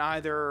then you can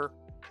either...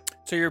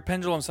 So you're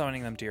pendulum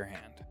summoning them to your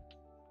hand.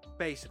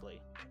 Basically.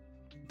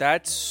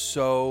 That's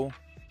so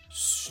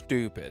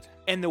stupid.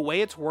 And the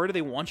way it's worded,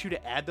 they want you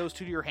to add those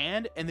 2 to your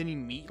hand, and then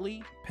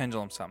immediately...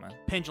 Pendulum summon.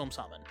 Pendulum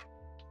Summon.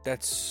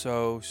 That's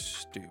so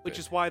stupid. Which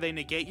is why they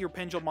negate your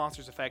Pendulum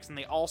Monsters effects, and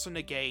they also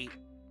negate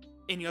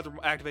any other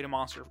activated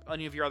monster,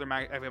 any of your other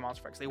activated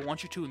monster effects. They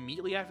want you to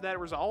immediately after that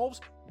resolves,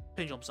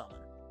 Pendulum Summon.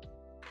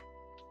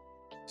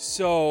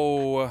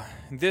 So,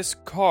 this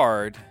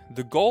card,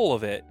 the goal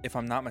of it, if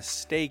I'm not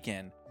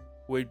mistaken,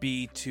 would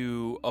be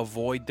to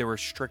avoid the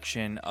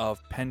restriction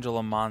of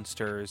Pendulum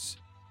monsters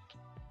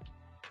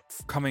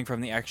coming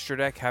from the extra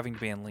deck having to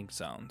be in link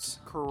zones.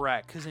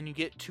 Correct, because then you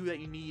get 2 that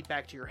you need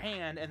back to your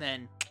hand, and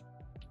then...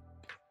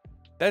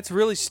 That's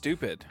really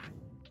stupid.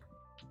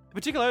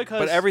 Particularly because...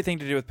 But everything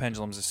to do with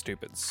pendulums is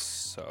stupid,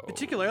 so...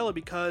 Particularly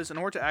because in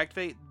order to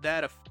activate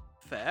that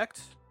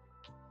effect,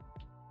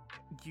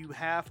 you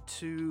have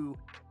to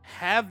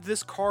have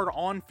this card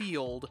on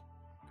field,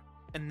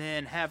 and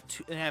then have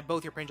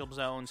both your Pendulum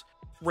Zones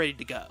ready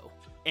to go,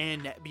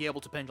 and be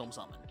able to Pendulum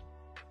Summon.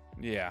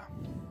 Yeah.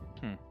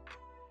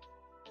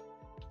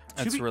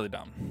 That's really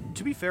dumb.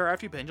 To be fair,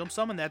 after you Pendulum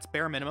Summon, that's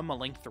bare minimum a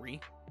Link 3.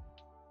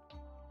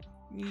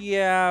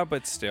 Yeah,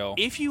 but still.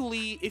 If you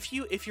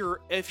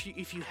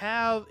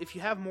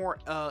have more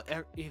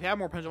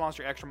Pendulum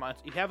Monster extra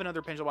monster, you have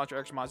another Pendulum Monster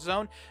extra monster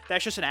zone,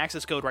 that's just an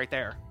access code right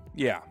there.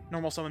 Yeah.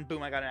 Normal summon,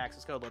 boom, I got an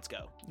access code, let's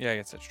go. Yeah, I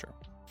guess that's true.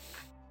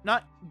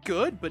 Not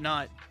good, but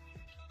not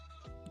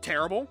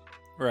terrible.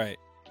 Right.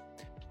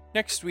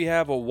 Next, we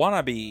have a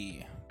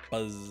Wannabe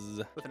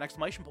Buzz. With an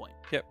exclamation point.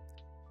 Yep.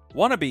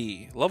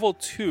 Wannabe, level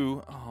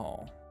 2.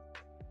 Oh.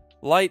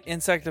 Light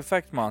Insect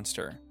Effect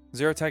Monster.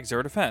 0 attack,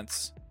 0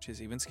 defense, which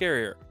is even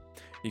scarier.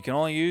 You can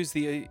only use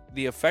the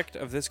effect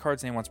of this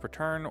card's name once per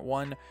turn.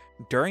 1.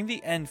 During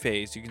the end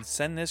phase, you can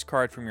send this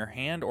card from your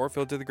hand or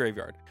field to the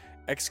graveyard.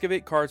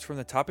 Excavate cards from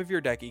the top of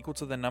your deck equal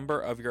to the number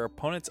of your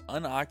opponent's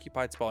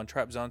unoccupied spell and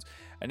trap zones,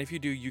 and if you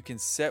do, you can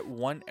set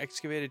 1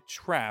 excavated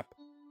trap,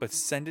 but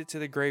send it to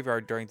the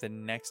graveyard during the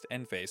next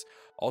end phase.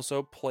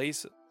 Also,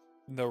 place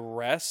the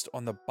rest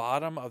on the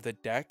bottom of the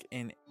deck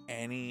in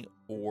any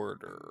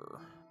order.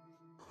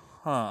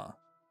 Huh.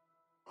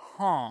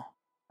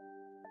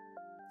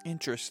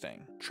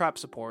 Interesting. Trap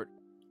support.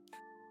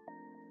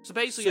 So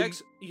basically,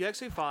 you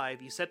exit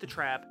 5, you set the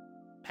trap,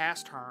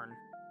 pass turn,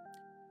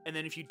 and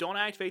then if you don't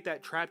activate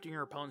that trap during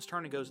your opponent's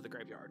turn, it goes to the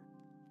graveyard.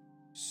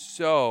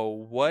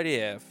 So, what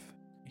if,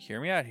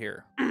 hear me out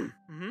here,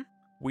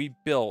 we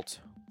built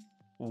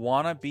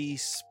Wannabe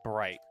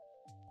Sprite.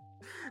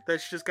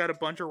 That's just got a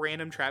bunch of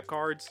random trap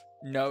cards?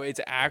 No, it's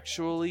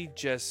actually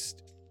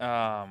just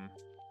Paleo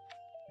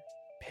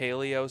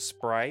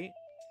Sprite.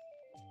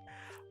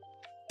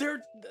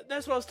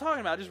 That's what I was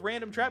talking about, just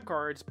random trap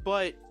cards,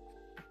 but...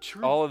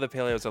 All of the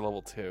Paleos are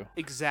level 2.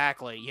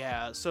 Exactly,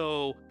 yeah,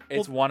 so...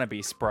 It's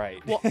Wannabe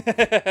Sprite.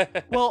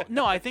 Well,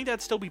 no, I think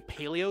that'd still be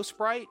Paleo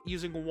Sprite,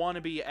 using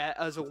Wannabe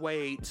as a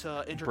way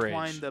to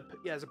intertwine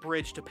as a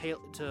bridge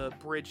to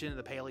bridge into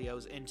the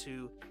Paleos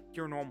into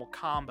your normal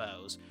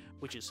combos,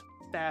 which is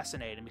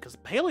fascinating because the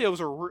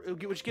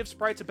Paleos which gives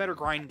Sprites a better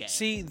grind game.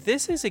 See,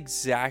 this is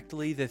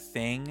exactly the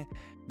thing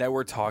that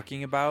we're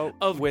talking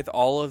about with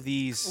all of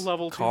these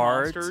level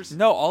cards. 2 monsters.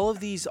 No, all of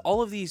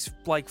these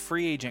like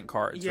free agent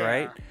cards, Yeah.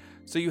 right?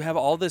 So you have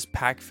all this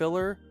pack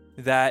filler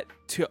that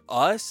to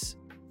us,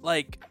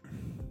 like,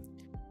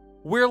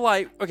 we're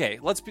like, okay,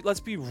 let's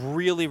be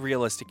really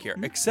realistic here.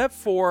 Except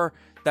for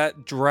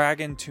that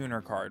Dragon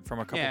Tuner card from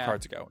a couple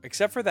cards ago.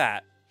 Except for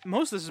that,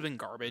 most of this has been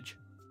garbage.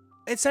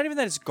 it's not even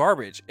that it's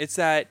garbage. It's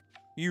that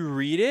you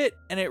read it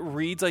and it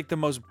reads like the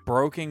most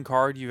broken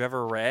card you've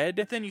ever read.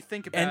 But then you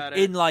think about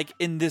And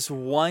in this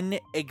one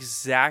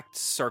exact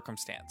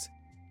circumstance,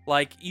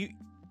 like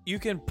you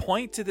can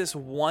point to this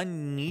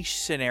one niche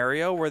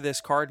scenario where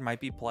this card might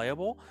be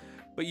playable,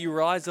 but you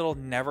realize it'll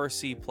never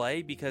see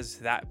play because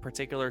that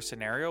particular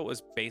scenario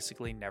was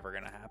basically never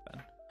going to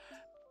happen.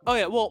 Oh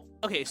yeah, well,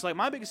 okay, so like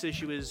my biggest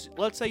issue is,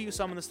 let's say you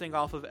summon this thing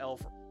off of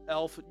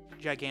Elf,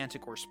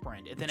 Gigantic, or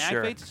Sprint. It then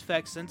activates its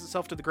effect, sends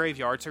itself to the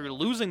graveyard, so you're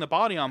losing the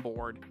body on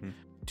board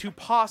to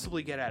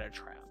possibly get at a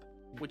trap,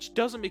 which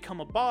doesn't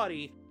become a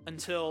body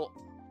until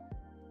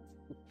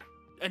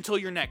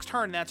your next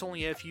turn. That's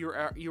only if you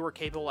are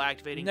capable of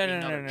activating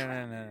another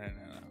trap. No.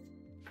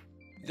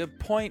 The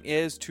point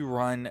is to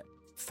run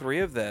 3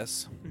 of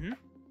this,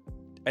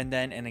 and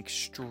then an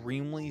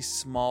extremely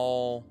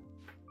small,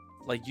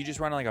 like you just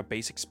run like a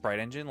basic sprite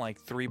engine, like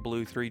 3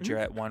 blue, 3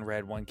 jet, 1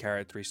 red, 1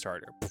 carrot, 3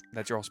 starter.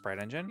 That's your whole sprite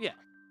engine. Yeah.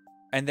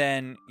 And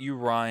then you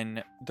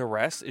run the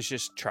rest is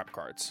just trap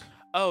cards.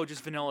 Oh,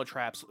 just vanilla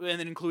traps, and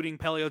then including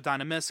Paleo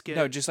Dynamiscus.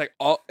 No, just like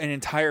an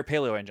entire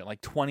paleo engine,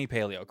 like 20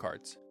 paleo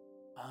cards.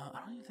 I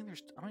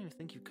don't even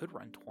think you could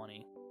run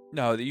 20.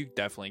 No, you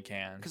definitely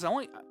can. Because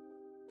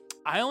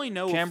I only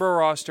know Canberra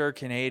roster,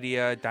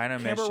 Canadia,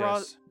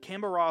 Dynamicious.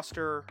 Canberra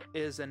roster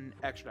is an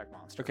extra deck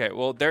monster. Okay,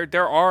 well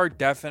there are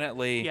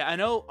definitely Yeah, I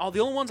know. All the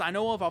only ones I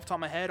know of off the top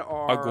of my head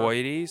are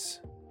Agoides.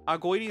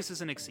 Agoides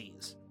is an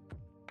Xyz.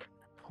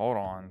 Hold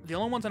on. The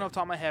only ones I know off the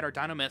top of my head are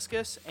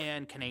Dynamiscus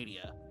and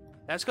Canadia.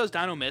 That's because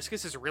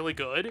Dynamiscus is really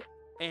good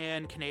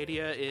and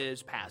Canadia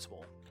is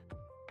passable.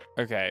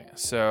 Okay,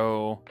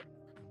 so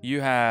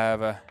you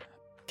have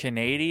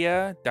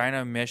Canadia,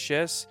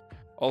 Dynamicious,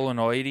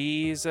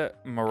 Olenoides,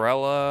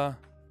 Morella,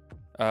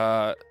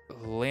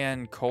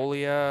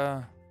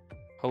 Lancolia,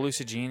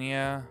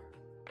 Hallucigenia,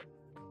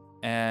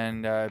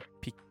 and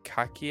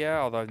Pikakia,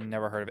 although I've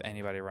never heard of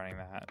anybody running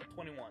that.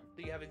 21.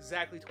 So you have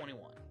exactly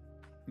 21.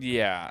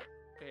 Yeah.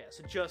 Yeah,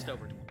 so just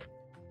over 20.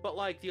 But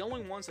like the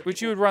only ones that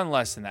Which you would run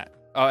less than that.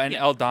 Oh, and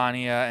Yeah.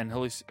 Eldania and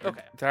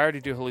Okay. Did I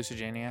already do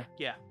Hallucigenia?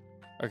 Yeah,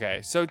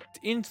 Okay, so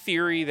in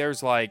theory,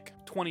 there's like,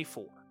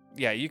 24.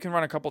 yeah, you can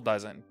run a couple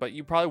dozen, but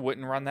you probably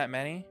wouldn't run that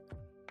many.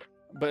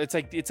 But it's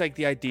like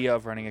the idea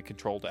of running a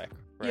control deck,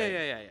 right?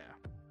 Yeah.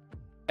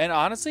 And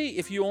honestly,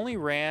 if you only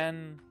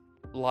ran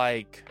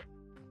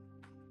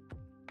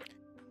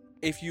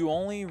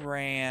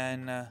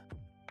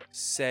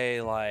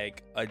say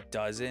like a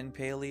dozen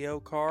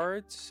paleo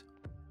cards,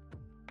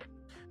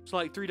 So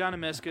like 3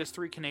 Dynamiscus,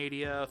 3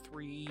 Canadia,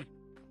 3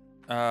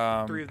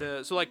 3 of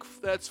the. So like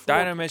that's 4.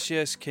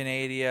 Dynamicious,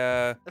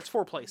 Canadia, That's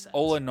 4 play sets.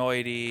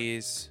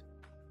 Olenoides,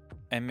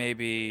 and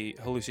maybe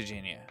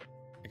Hallucigenia.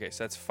 Okay,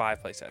 so that's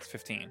 5 playsets,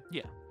 15.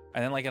 Yeah.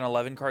 And then like an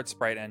 11 card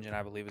sprite engine,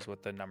 I believe is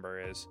what the number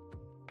is.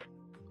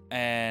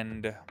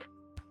 And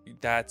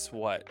that's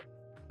what?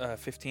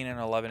 15 and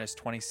 11 is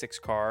 26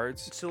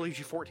 cards. It still leaves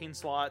you 14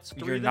 slots.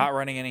 You're not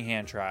running any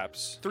hand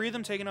traps. 3 of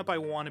them taken up by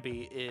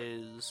Wannabe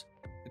is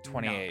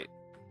 28.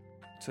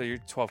 So you're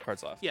 12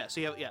 cards left. Yeah, so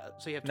you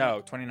have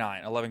No,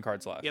 29. 11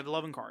 cards left. You have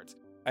 11 cards.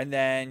 And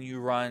then you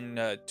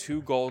run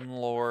 2 Golden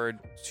Lord,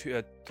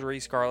 3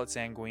 Scarlet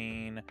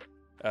Sanguine,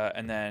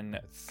 and then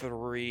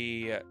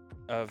 3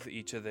 of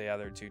each of the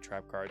other 2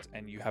 trap cards,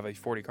 and you have a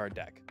 40 card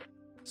deck.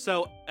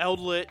 So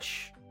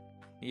Eldritch,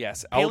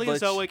 Yes,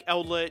 Eldritch. Paleozoic,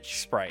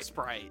 Eldritch,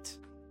 Sprite.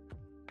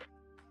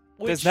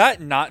 Which, Does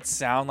that not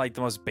sound like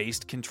the most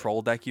based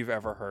control deck you've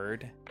ever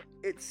heard?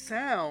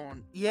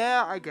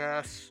 Yeah, I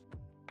guess.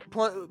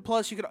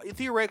 Plus, you could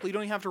theoretically, you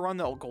don't even have to run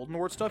the Golden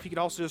Lord stuff. You could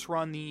also just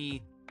run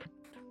the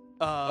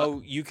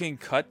You can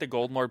cut the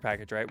Golden Lord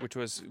package, right? Which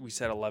was, we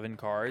said 11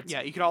 cards.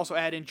 Yeah, you could also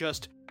add in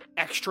just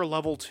extra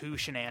level 2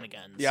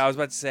 shenanigans. Yeah, I was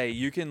about to say,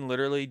 you can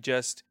literally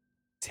just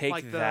take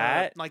like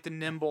that. Like the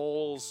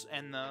Nimbles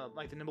and the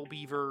Nimble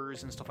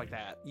Beavers and stuff like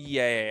that.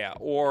 Yeah.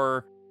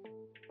 Or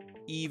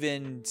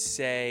even,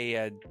 say,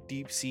 a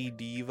Deep Sea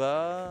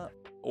Diva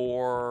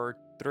or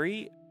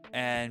 3,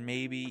 and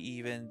maybe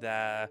even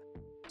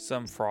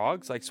some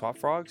frogs, like swap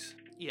frogs.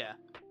 Yeah.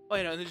 Oh,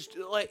 and just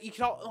like you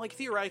could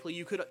theoretically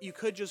you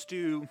could just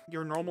do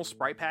your normal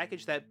sprite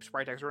package that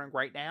sprite decks are running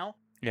right now.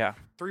 Yeah.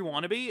 3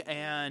 wannabe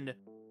and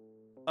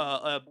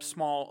a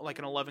small like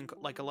an 11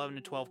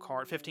 to 12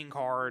 card, 15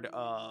 card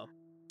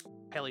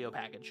paleo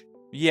package.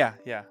 Yeah.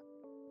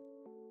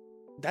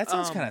 That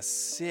sounds kind of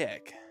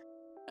sick.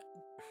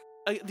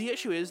 The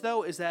issue is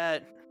though is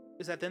that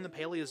then the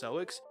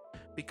Paleozoics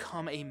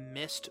become a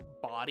mist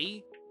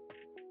body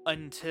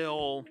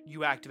until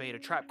you activate a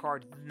trap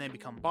card, and they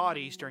become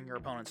bodies during your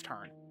opponent's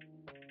turn.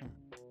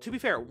 To be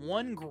fair,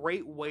 one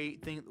great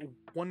thing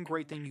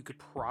you could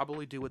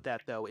probably do with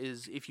that though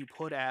is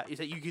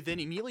that you could then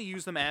immediately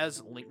use them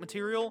as link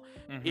material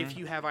if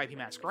you have IP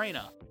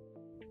Masquerena.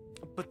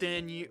 But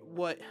then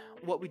what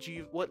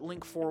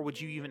link 4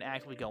 would you even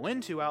actively go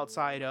into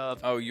outside of?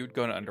 Oh, you'd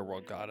go to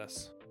Underworld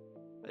Goddess.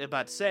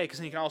 About to say, because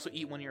then you can also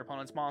eat one of your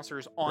opponent's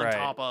monsters on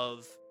top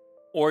of.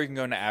 Or you can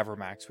go into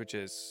Avramax, which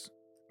is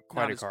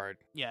quite a card.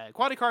 Yeah,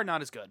 quite a card,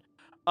 not as good.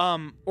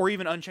 Or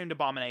even Unchained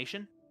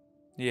Abomination.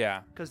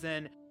 Yeah. Because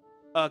then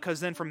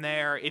from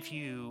there, if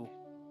you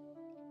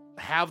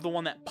have the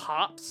one that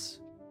pops,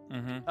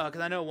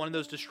 because I know one of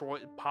those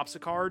pops a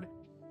card.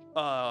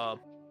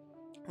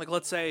 Like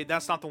let's say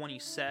that's not the one you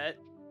set,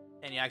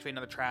 and you activate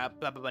another trap,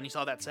 and you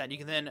saw that set, you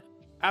can then,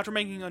 after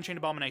making Unchained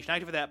Abomination,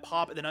 activate that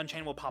pop, and then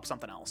Unchained will pop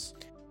something else.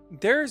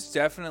 There's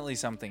definitely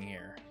something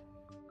here.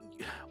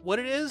 What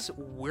it is,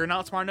 we're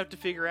not smart enough to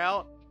figure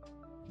out.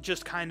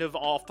 Just kind of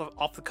off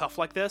the cuff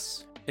like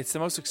this. It's the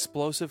most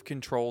explosive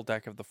control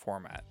deck of the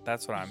format.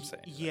 That's what I'm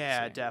saying.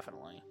 Yeah,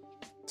 definitely.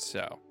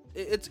 So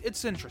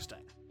it's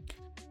interesting.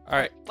 All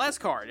right, last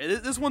card.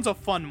 This one's a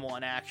fun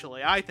one,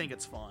 actually. I think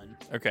it's fun.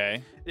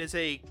 Okay. It is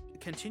a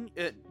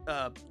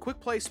quick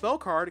play spell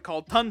card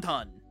called Tun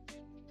Tun,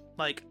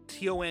 like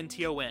TON.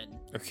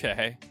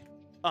 Okay.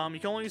 You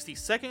can only use the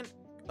second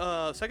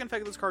effect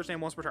of this card's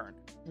name once per turn.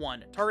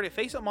 1. Target a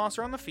face-up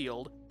monster on the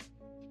field.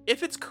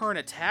 If its current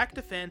attack,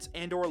 defense,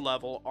 and/or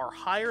level are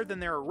higher than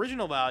their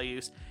original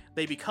values,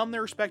 they become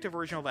their respective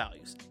original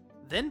values.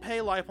 Then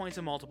pay life points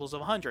in multiples of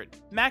 100,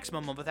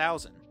 maximum of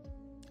 1,000.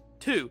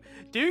 2.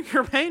 During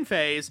your main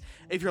phase,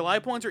 if your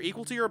life points are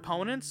equal to your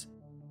opponent's,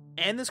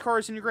 and this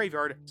card is in your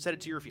graveyard, set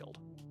it to your field.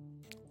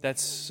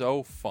 That's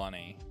so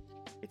funny.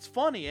 It's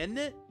funny, isn't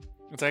it?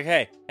 It's like,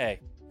 hey.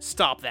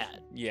 Stop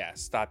that. Yeah,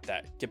 stop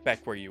that. Get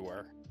back where you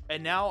were.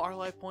 And now our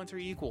life points are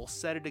equal.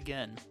 Set it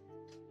again.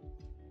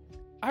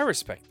 I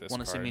respect this.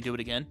 Want to see me do it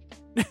again?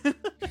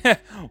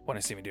 Want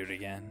to see me do it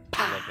again?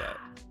 I love that.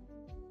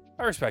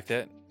 I respect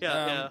it.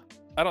 Yeah.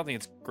 I don't think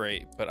it's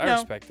great, but I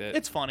respect it.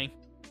 It's funny.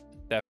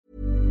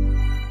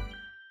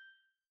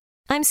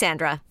 I'm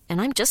Sandra, and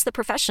I'm just the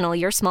professional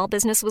your small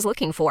business was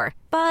looking for.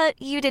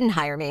 But you didn't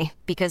hire me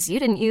because you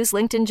didn't use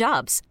LinkedIn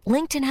Jobs.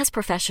 LinkedIn has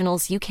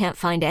professionals you can't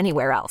find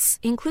anywhere else,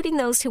 including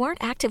those who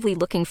aren't actively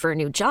looking for a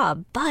new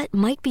job, but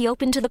might be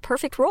open to the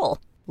perfect role,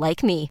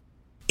 like me.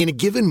 In a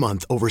given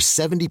month, over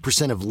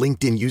 70% of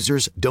LinkedIn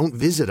users don't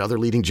visit other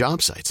leading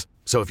job sites.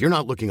 So if you're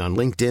not looking on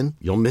LinkedIn,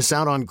 you'll miss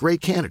out on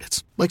great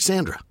candidates like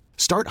Sandra.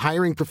 Start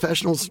hiring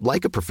professionals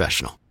like a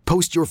professional.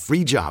 Post your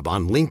free job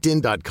on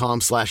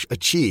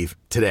linkedin.com/achieve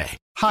today.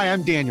 Hi,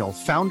 I'm Daniel,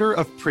 founder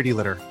of Pretty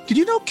Litter. Did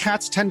you know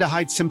cats tend to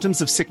hide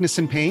symptoms of sickness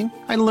and pain?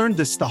 I learned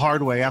this the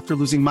hard way after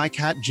losing my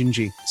cat,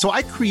 Gingy. So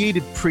I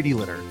created Pretty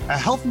Litter, a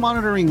health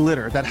monitoring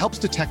litter that helps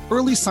detect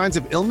early signs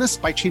of illness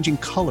by changing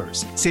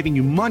colors, saving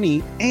you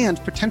money and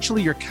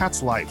potentially your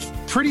cat's life.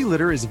 Pretty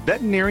Litter is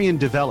veterinarian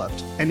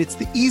developed, and it's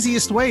the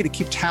easiest way to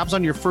keep tabs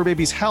on your fur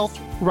baby's health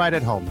right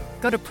at home.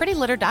 Go to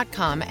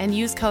prettylitter.com and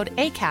use code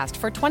ACAST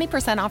for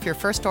 20% off your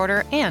first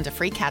order and a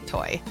free cat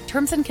toy.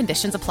 Terms and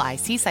conditions apply.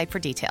 See site for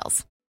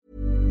details.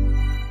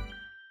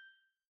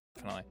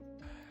 Definitely.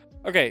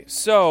 Okay,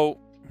 so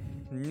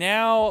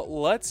now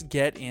let's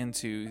get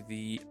into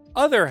the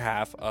other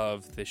half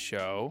of the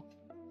show,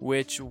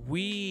 which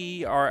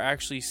we are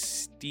actually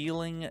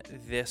stealing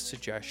this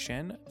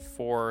suggestion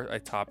for a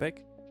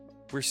topic.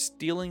 We're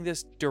stealing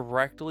this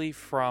directly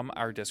from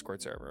our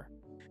Discord server.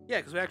 Yeah,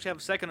 because we actually have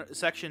a second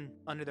section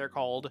under there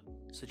called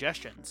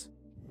Suggestions.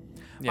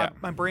 Yeah.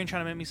 My brain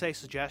trying to make me say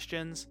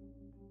Suggestions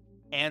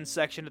and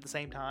Section at the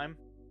same time.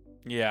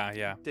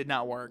 Yeah. Did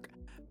not work.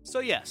 So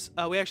yes,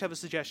 we actually have a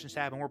Suggestions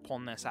tab, and we're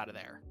pulling this out of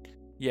there.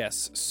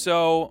 Yes,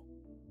 so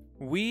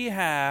we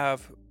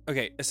have...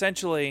 Okay,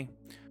 essentially,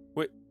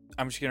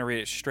 I'm just going to read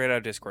it straight out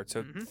of Discord.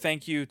 So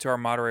thank you to our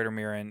moderator,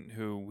 Mirren,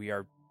 who we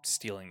are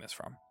stealing this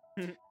from.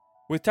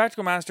 With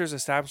Tactical Masters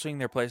establishing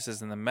their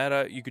places in the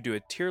meta, you could do a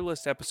tier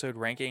list episode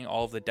ranking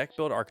all of the deck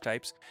build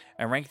archetypes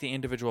and rank the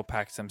individual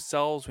packs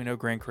themselves. We know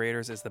Grand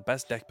Creators is the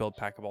best deck build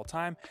pack of all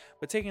time,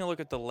 but taking a look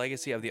at the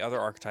legacy of the other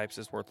archetypes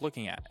is worth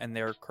looking at, and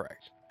they're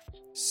correct.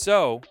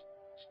 So,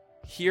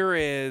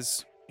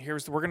 here's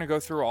we're going to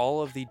go through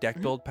all of the deck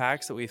build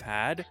packs that we've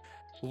had,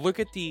 look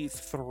at the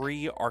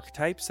 3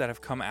 archetypes that have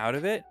come out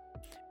of it,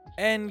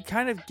 and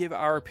kind of give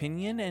our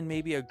opinion and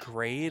maybe a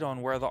grade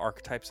on where the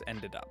archetypes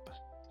ended up.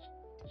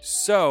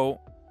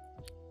 So,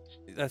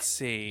 let's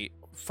see.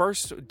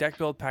 First deck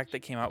build pack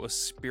that came out was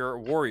Spirit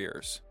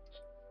Warriors.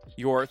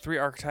 Your 3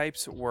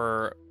 archetypes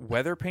were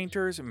Weather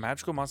Painters,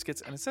 Magical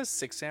Muskets, and it says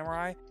 6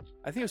 Samurai.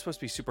 I think it was supposed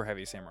to be Super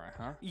Heavy Samurai,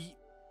 huh?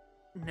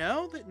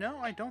 No,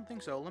 I don't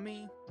think so. Let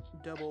me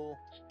double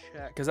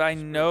check. Because I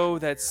know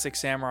that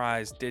 6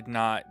 Samurais did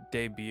not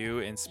debut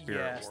in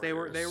Spirit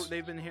Warriors. Yes,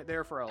 they've been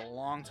there for a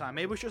long time.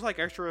 Maybe it was just like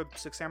extra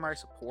 6 Samurai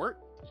support.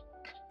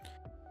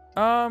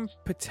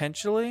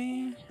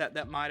 Potentially.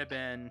 That might have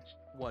been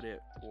what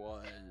it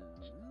was.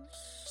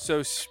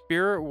 So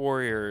Spirit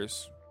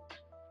Warriors,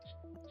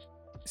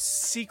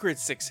 Secret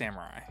 6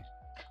 Samurai.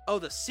 Oh,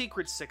 the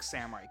Secret 6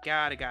 Samurai.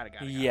 Got it.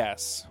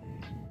 Yes.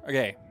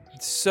 Okay,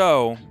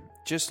 so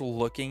just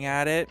looking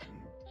at it,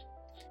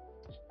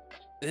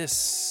 this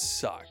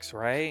sucks,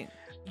 right?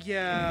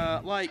 Yeah,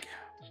 like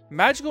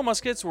Magical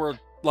Muskets were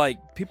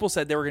like, people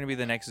said they were going to be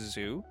the next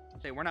Zoo.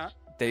 They were not.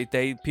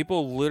 They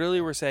people literally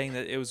were saying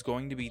that it was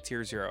going to be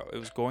tier 0. It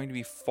was going to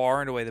be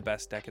far and away the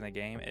best deck in the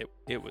game.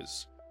 It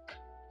was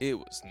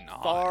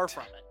not. Far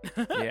from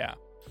it. Yeah.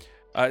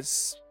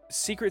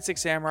 Secret 6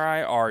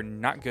 Samurai are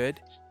not good,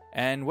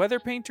 and Weather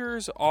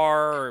Painters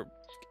are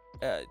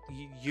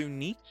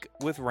unique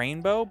with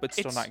Rainbow, but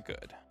still not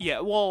good. Yeah,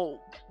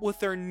 well,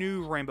 with their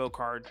new Rainbow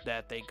card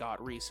that they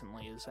got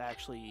recently is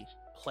actually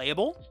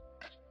playable.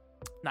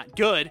 Not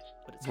good,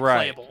 but it's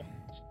playable.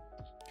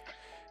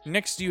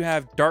 Next, you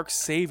have Dark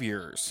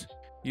Saviors.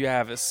 You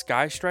have a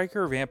Sky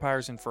Striker,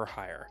 Vampires, and For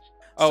Hire.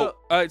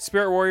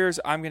 Spirit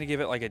Warriors, I'm going to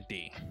give it like a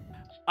D.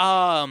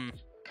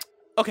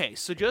 Okay,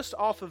 so just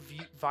off of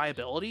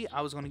viability,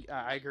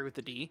 I agree with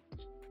the D.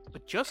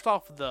 But just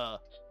off the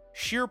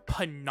sheer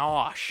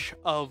panache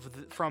of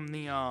the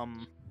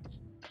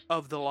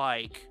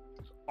like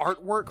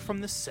artwork from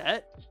the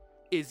set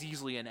is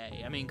easily an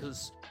A. I mean,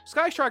 because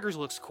Sky Strikers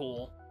looks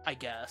cool, I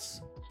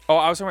guess. Oh,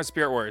 I was talking about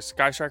Spirit Warriors.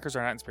 Sky Strikers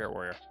are not in Spirit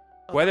Warrior.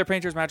 Weather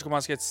Painters, Magical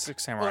Muskets,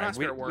 6 Samurai.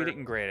 We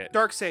didn't grade it.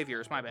 Dark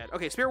Saviors, my bad.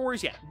 Okay, Spirit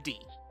Warriors, yeah, D.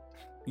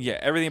 Yeah,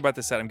 everything about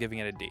the set, I'm giving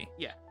it a D.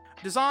 Yeah.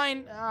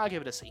 Design, I'll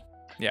give it a C.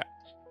 Yeah.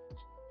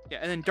 Yeah,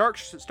 and then Dark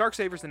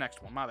Saviors, the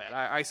next one. My bad.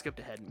 I skipped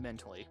ahead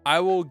mentally. I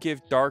will give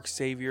Dark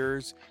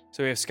Saviors.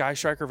 So we have Sky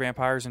Striker,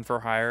 Vampires, and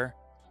For Hire.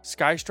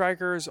 Sky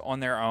Strikers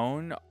on their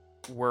own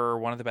were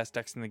one of the best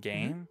decks in the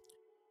game.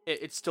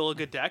 It's still a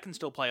good deck and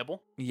still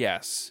playable.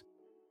 Yes.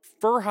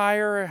 For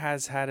Hire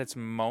has had its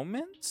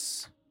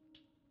moments.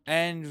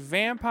 And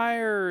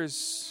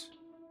Vampires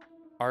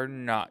are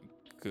not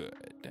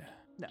good.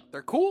 No,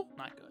 they're cool,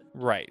 not good.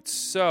 Right.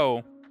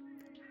 So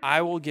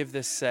I will give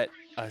this set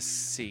a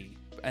C.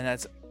 And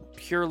that's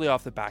purely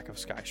off the back of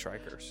Sky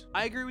Strikers.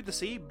 I agree with the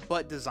C,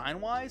 but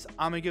design-wise,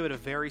 I'm going to give it a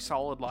very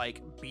solid,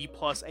 like, B+,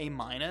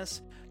 A-,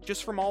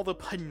 just from all the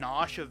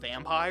panache of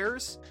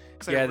vampires.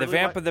 Yeah,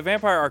 the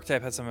vampire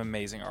archetype has some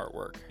amazing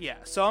artwork. Yeah,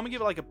 so I'm going to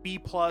give it like a B+,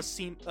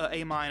 C,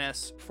 A-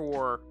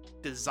 for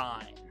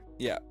design.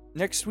 Yeah.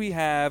 Next, we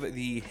have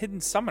the Hidden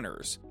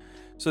Summoners.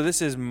 So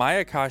this is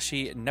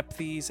Mayakashi,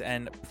 Nephthys,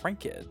 and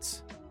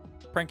Prankids.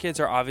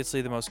 Prankids are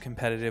obviously the most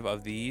competitive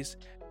of these.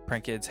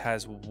 Prankids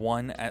has 2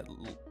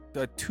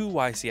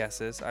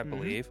 YCSs, I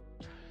believe.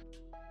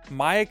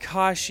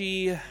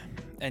 Mayakashi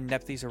and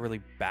Nephthys are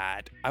really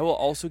bad. I will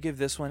also give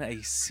this one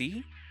a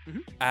C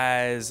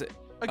as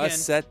a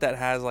set that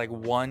has like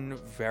one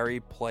very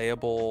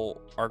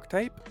playable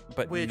archetype,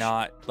 but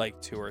not like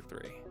 2 or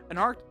 3.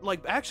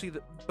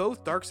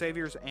 Both Dark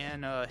Saviors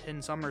and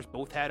Hidden Summoners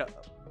both had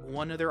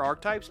one of their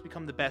archetypes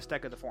become the best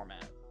deck of the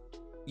format.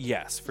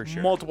 Yes, for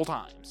sure. Multiple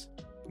times.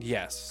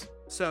 Yes.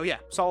 So yeah,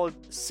 solid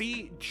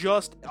C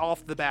just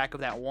off the back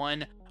of that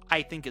one,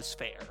 I think is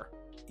fair.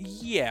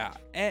 Yeah,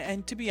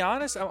 and to be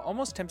honest, I'm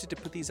almost tempted to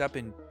put these up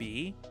in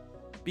B,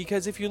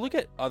 because if you look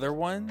at other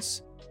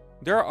ones,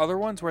 there are other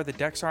ones where the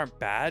decks aren't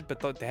bad,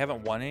 but they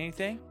haven't won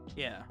anything.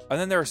 Yeah. And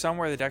then there are some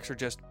where the decks are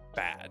just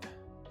bad.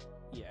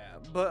 Yeah,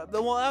 but I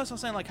was also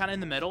saying like kind of in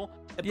the middle.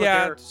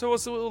 Yeah, so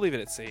we'll leave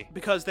it at C.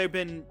 Because they've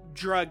been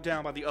dragged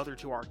down by the other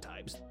 2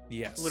 archetypes.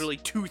 Yes. Literally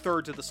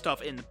 2/3 of the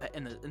stuff in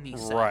these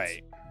sets.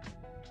 Right.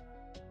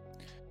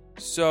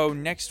 So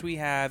next we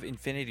have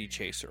Infinity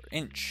Chaser,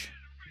 Inch.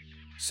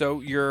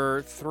 So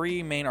your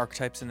 3 main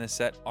archetypes in this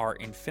set are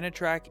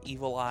Infinitrack,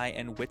 Evil Eye,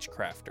 and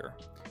Witchcrafter.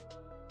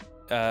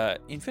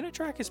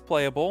 Infinitrack is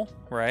playable,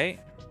 right?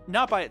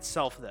 Not by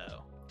itself,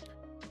 though.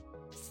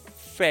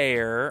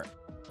 Fair.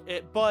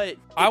 But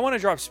I want to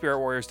drop Spirit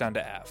Warriors down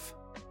to F.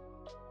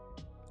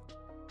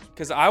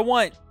 Because I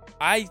want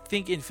I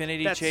think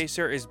Infinity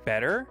Chaser is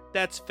better.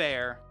 That's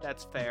fair.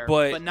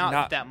 But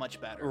not that much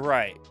better.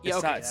 Right. Yeah, it's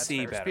okay, not that's C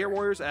fair. better. Spirit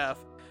Warriors F,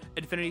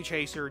 Infinity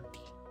Chaser D.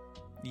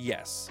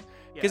 Yes.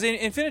 Yeah. Because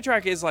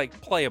Infinitrack is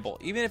like playable.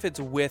 Even if it's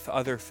with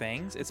other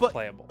things, it's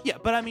playable. Yeah,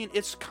 but I mean,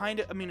 it's kind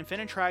of. I mean,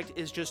 Infinitrack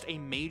is just a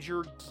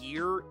major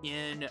gear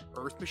in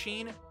Earth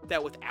Machine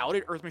that without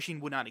it, Earth Machine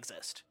would not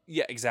exist.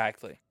 Yeah,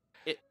 exactly.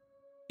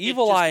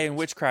 Evil Evil Eye and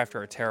Witchcraft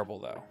are terrible,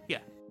 though. Yeah.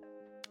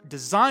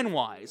 Design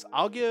wise,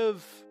 I'll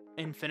give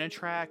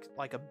Infinitrack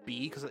like a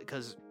B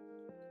because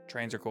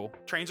Trains are cool.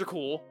 trains are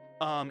cool.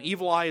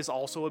 Evil Eye is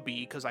also a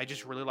B because I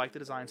just really like the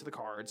designs of the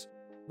cards.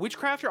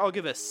 Witchcrafter, I'll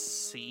give a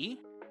C.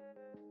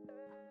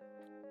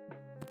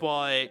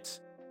 But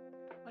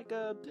like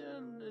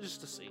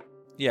just a C.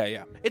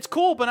 Yeah. It's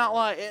cool, but not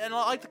like, and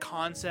I like the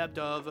concept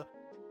of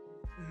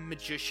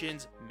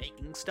magicians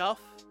making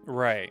stuff.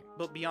 Right.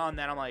 But beyond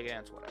that, I'm like,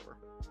 it's whatever.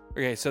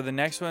 Okay, so the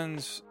next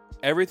one's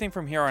everything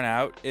from here on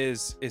out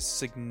is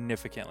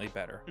significantly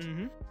better.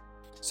 Mm-hmm.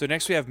 So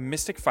next we have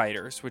Mystic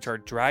Fighters, which are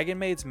Dragon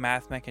Maids,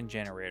 Mathmech, and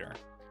Generator.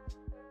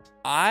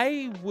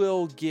 I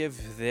will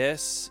give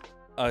this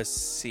a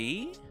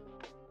C.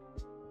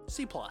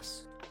 C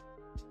plus.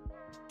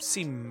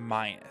 C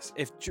minus.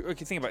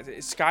 Okay, think about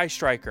it. Sky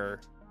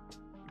Striker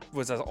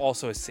was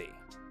also a C.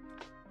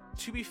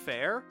 To be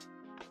fair,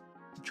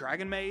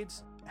 Dragon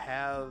Maids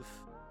have.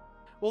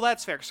 Well,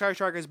 that's fair. Sky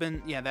Striker has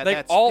been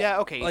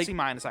okay. C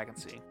minus I can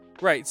see.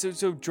 Right.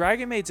 So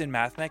Dragon Maids and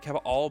Mathmech have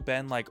all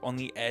been like on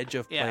the edge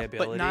of playability.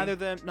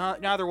 But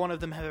neither one of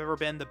them have ever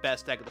been the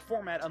best deck of the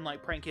format,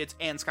 unlike Prank Kids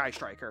and Sky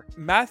Striker.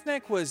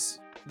 Mathmech was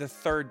the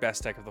third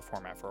best deck of the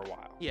format for a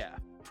while. Yeah,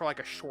 for like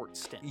a short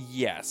stint.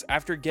 Yes,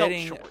 after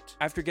getting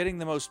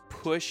the most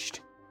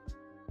pushed,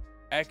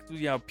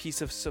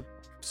 piece of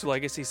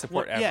legacy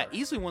support ever. Yeah,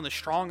 easily one of the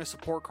strongest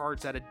support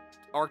cards that an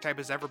archetype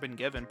has ever been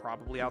given,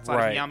 probably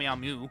outside of Meow Meow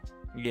Mew.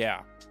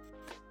 Yeah.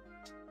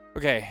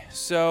 Okay,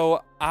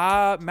 so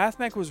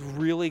Mathmech was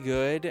really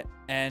good,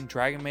 and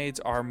Dragon Maids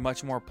are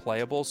much more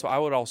playable, so I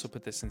would also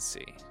put this in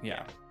C.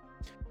 Yeah.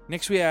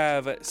 Next we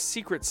have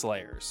Secret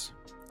Slayers.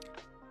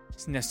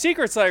 Now,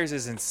 Secret Slayers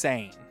is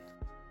insane.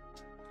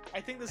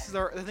 I think this is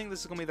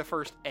gonna be the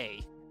first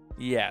A.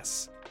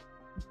 Yes.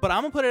 But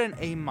I'm gonna put it an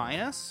A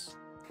minus.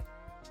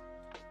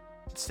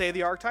 Say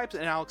the archetypes,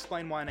 and I'll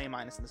explain why an A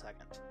minus in a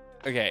second.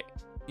 Okay,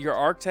 your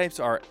archetypes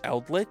are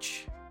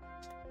Eldritch,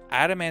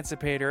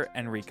 Adamancipator,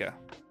 and Rika.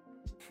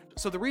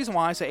 So the reason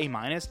why I say A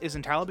minus is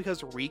entirely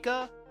because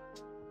Rika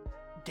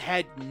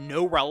had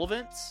no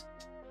relevance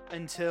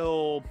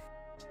until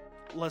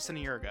less than a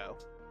year ago.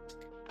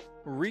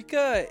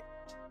 Rika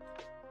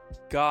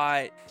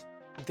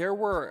there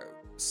were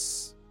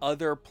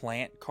other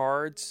plant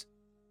cards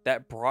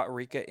that brought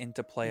Rika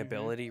into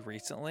playability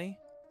recently.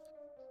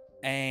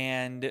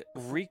 And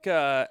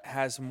Rika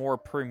has more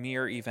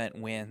premier event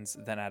wins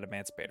than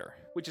Adamancipator,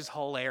 which is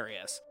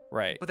hilarious.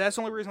 Right. But that's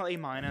the only reason A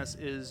minus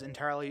is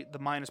entirely the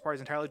minus part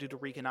is entirely due to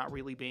Rika not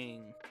really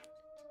being.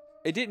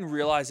 It didn't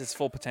realize its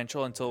full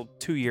potential until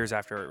 2 years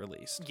after it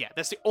released. Yeah,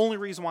 that's the only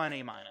reason why an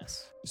A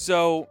minus.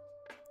 So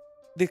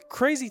the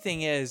crazy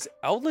thing is,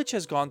 Eldritch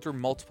has gone through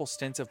multiple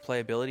stints of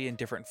playability in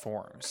different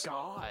forms.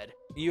 God.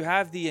 You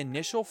have the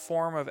initial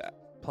form of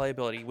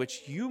playability,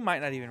 which you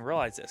might not even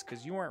realize this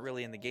because you weren't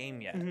really in the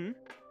game yet. Mm-hmm.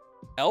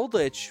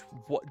 Eldritch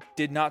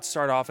did not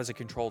start off as a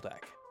control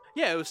deck.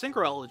 Yeah, it was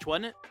Synchro Eldritch,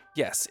 wasn't it?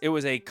 Yes, it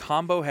was a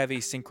combo-heavy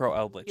Synchro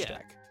Eldritch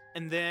deck.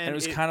 And then it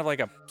was kind of like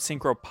a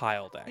Synchro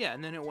Pile deck. Yeah,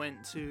 and then it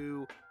went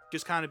to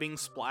just kind of being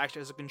splashed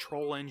as a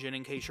control engine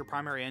in case your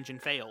primary engine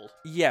failed.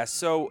 Yeah,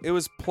 so it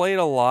was played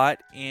a lot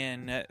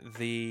in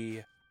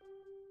the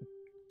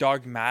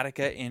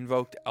Dogmatica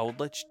Invoked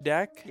Eldritch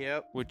deck.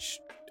 Yep. Which...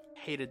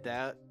 Hated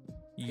that.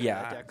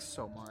 Yeah. That deck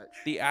so much.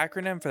 The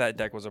acronym for that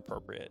deck was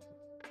appropriate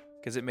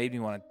because it made me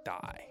want to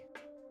die.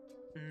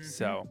 Mm-hmm.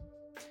 So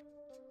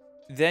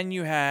then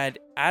you had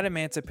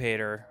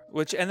Adamancipator,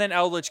 and then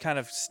Eldritch kind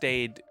of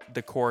stayed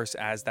the course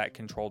as that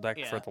control deck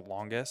for the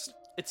longest.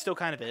 It still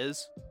kind of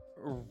is.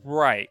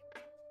 Right.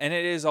 And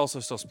it is also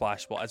still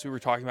splashable. As we were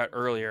talking about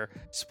earlier,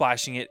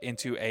 splashing it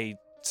into a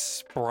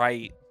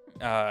sprite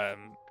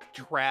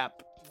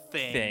trap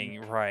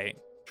thing. Right.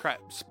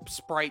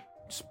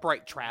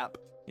 Sprite trap.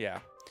 Yeah.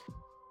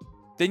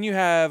 Then you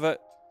have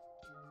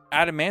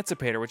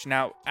Adamancipator, which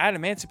now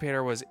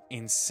Adamancipator was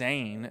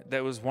insane.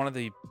 That was one of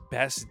the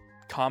best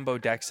combo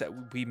decks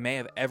that we may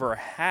have ever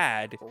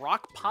had.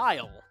 Rock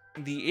Pile.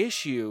 The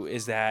issue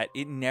is that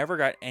it never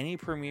got any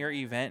premier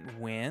event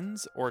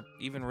wins or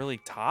even really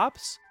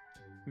tops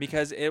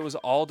because it was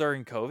all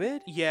during COVID.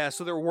 Yeah,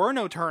 so there were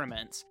no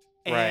tournaments.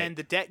 And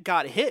the deck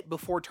got hit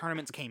before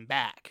tournaments came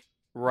back.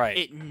 Right.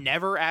 It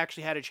never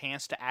actually had a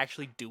chance to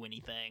actually do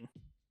anything.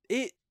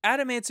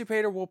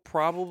 Adamancipator will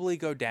probably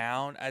go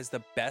down as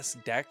the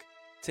best deck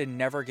to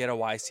never get a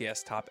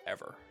YCS top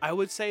ever. I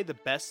would say the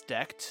best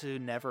deck to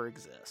never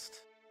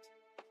exist.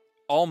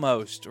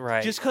 Almost,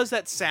 right. Just because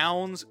that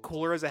sounds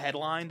cooler as a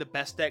headline, the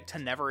best deck to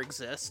never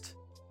exist.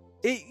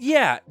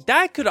 Yeah,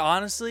 that could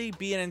honestly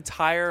be an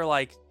entire,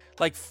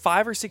 like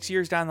 5 or 6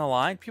 years down the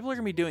line, people are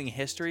gonna be doing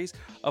histories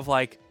of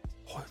like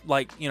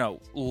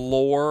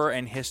lore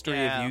and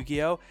history of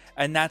Yu-Gi-Oh,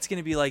 and that's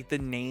gonna be like the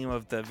name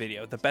of the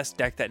video, the best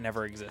deck that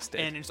never existed.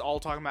 And it's all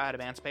talking about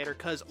Emancipator,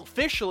 because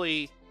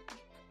officially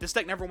this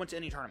deck never went to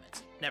any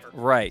tournaments. Never.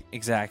 Right,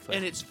 exactly.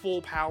 And it's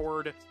full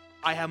powered.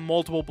 I have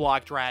multiple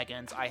block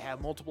dragons. I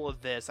have multiple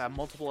of this. I have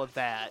multiple of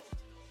that.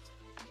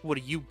 What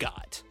do you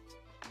got?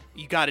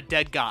 You got a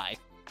dead guy.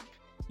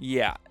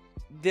 Yeah.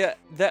 The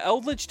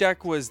Eldritch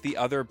deck was the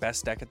other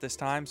best deck at this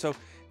time. So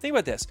think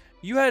about this.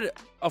 You had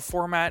a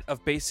format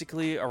of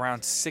basically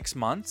around 6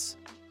 months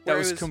that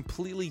was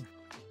completely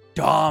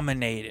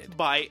dominated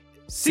by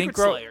Secret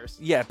Slayers.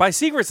 Yeah, by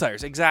Secret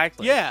Slayers,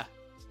 exactly. Yeah.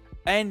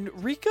 And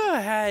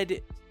Rika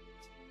had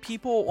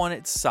people on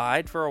its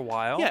side for a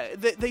while. Yeah,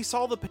 they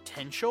saw the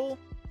potential.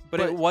 But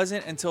it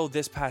wasn't until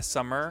this past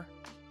summer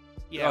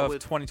of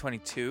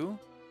 2022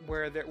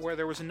 where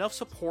there was enough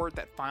support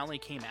that finally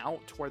came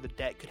out to where the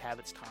deck could have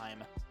its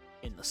time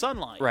in the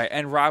sunlight. Right,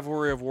 and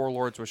Rivalry of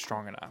Warlords was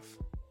strong enough.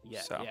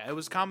 Yeah, yeah, it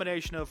was a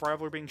combination of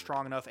Rivalry being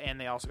strong enough, and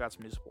they also got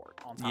some new support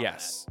on top of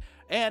that.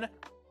 And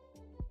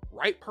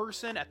right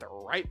person at the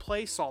right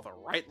place saw the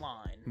right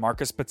line.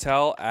 Marcus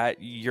Patel at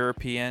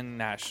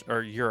Euros.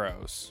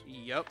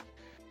 Yep.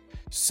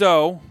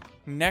 So,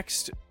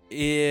 next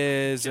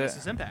is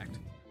Genesis Impact.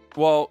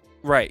 Well,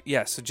 right,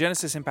 yes. So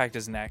Genesis Impact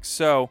is next.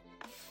 So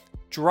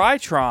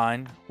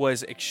Drytron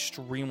was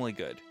extremely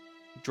good.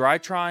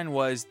 Drytron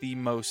was the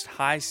most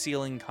high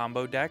ceiling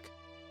combo deck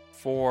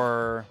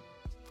for...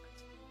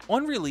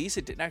 On release,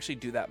 it didn't actually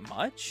do that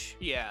much.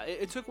 Yeah,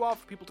 it took a while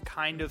for people to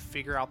kind of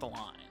figure out the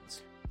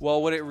lines.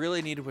 Well, what it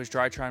really needed was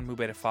Drytron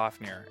Mu-Beta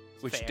Fafnir,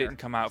 which Fair. didn't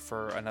come out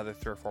for another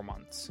 3 or 4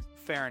 months.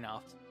 Fair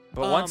enough.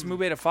 But once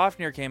Mu-Beta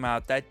Fafnir came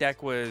out, that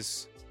deck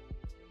was...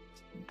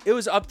 It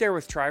was up there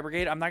with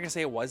Tri-Brigade. I'm not going to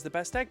say it was the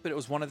best deck, but it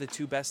was one of the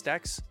 2 best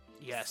decks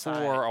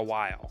for a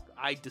while.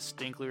 I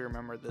distinctly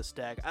remember this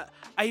deck.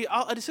 I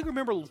distinctly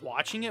remember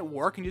watching it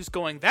work and just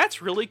going,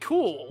 that's really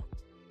cool.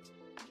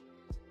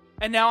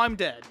 And now I'm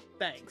dead.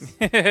 Thanks.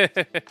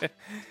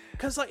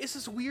 Because like it's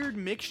this weird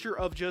mixture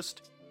of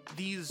just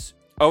these...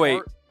 Oh,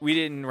 wait. We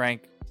didn't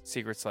rank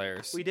Secret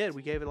Slayers. We did.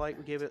 We gave it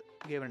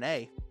an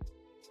A.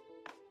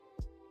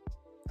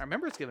 I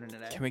remember it's given it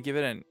an A. Can we give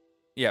it an...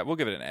 Yeah, we'll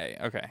give it an A.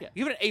 Okay. Yeah,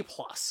 give it an A+.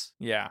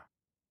 Yeah.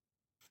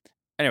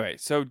 Anyway,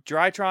 so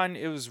Drytron,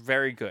 it was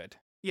very good.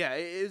 Yeah,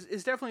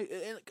 it's definitely...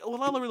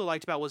 What I really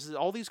liked about it was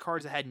all these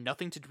cards that had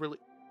nothing to really...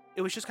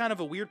 It was just kind of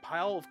a weird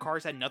pile of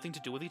cards that had nothing to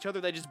do with each other.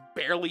 They just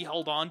barely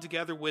held on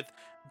together with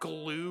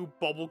glue,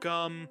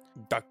 bubblegum,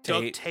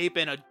 duct tape,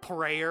 and a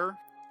prayer.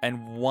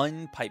 And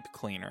 1 pipe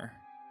cleaner.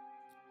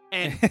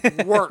 And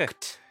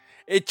worked.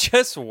 It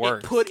just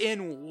worked. It put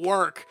in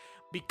work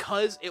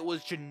because it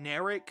was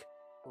generic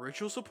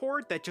ritual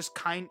support that just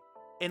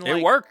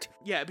it worked.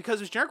 Yeah,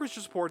 because it was generic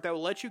ritual support that would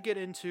let you get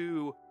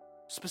into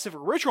specific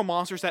ritual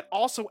monsters that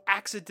also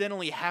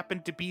accidentally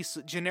happened to be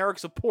generic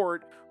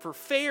support for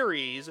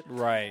fairies.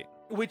 Right.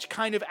 Which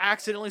kind of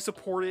accidentally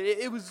supported it.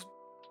 It was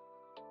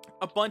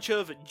a bunch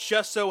of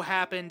just so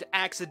happened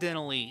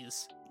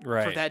accidentallys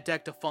for that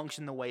deck to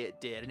function the way it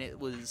did, and it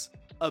was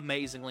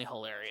amazingly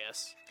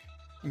hilarious.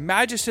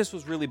 Magistus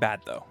was really bad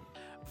though.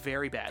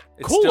 Very bad.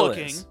 It cool still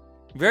looking. Is.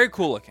 Very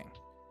cool looking.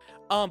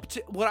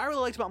 What I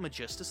really liked about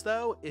Magistus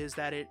though is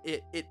that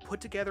it put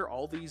together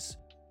all these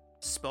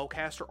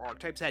spellcaster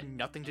archetypes that had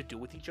nothing to do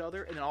with each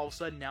other, and then all of a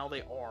sudden now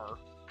they are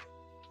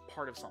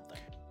part of something.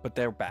 But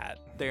they're bad.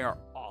 They are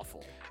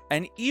awful.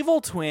 An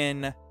Evil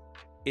Twin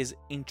is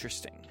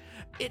interesting.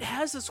 It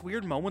has this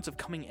weird moments of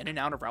coming in and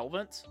out of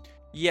relevance.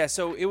 Yeah,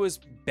 so it was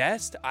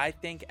best, I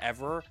think,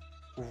 ever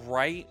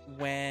right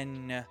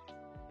when...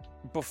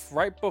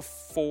 right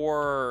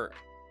before...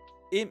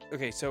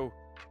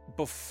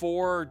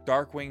 before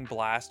Darkwing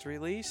Blast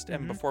released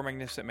and before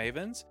Magnificent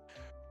Mavens,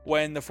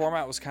 when the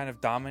format was kind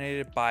of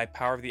dominated by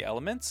Power of the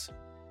Elements,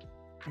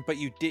 but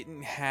you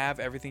didn't have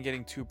everything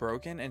getting too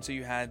broken, and so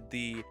you had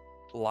the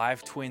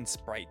Live Twin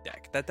Sprite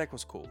deck. That deck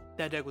was cool.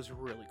 That deck was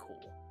really cool.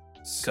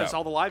 Because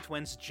all the Live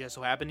Twins just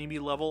so happen to be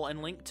level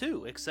and Link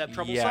too, except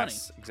Trouble Sunny.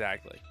 Yes,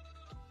 exactly.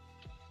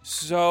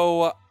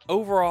 So,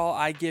 overall,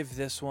 I give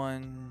this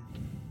one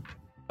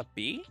a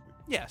B?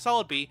 Yeah,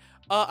 solid B.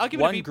 I'll give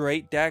it a B. 1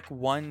 great deck,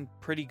 1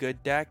 pretty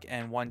good deck,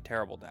 and 1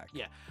 terrible deck.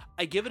 Yeah,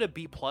 I give it a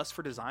B+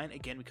 for design,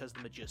 again, because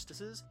of the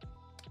Magistuses.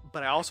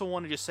 But I also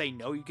want to just say,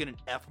 no, you get an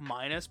F-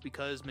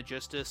 because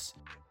Magistus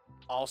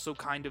also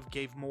kind of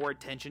gave more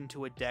attention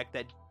to a deck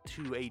that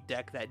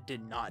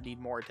did not need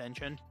more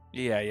attention.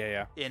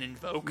 Yeah. In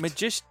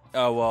Invoked.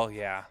 Oh, well,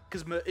 yeah.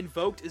 Because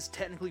Invoked is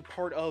technically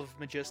part of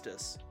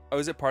Magistus. Oh,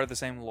 is it part of the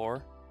same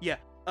lore? Yeah.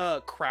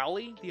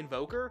 Crowley, the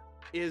Invoker,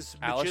 is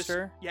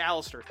Alistair? Yeah,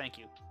 Alistair, thank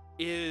you.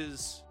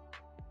 Is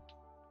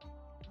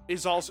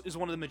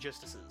one of the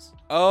Magistuses.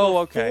 Oh,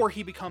 okay. Before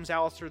he becomes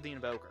Alistair the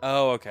Invoker.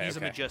 Oh, okay. He's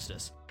a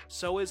Magistus.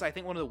 So is, I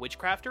think, one of the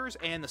Witchcrafters,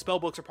 and the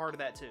Spellbooks are part of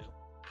that, too.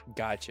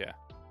 Gotcha.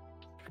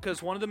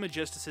 Because one of the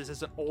Magistuses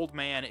is an old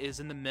man, is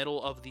in the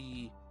middle of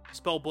the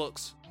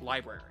Spellbooks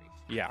library.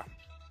 Yeah.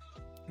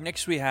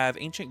 Next, we have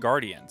Ancient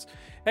Guardians.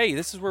 Hey,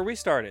 this is where we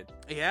started.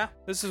 Yeah.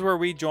 This is where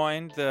we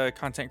joined the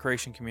content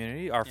creation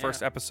community. Our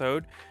first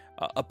episode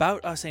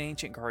about us and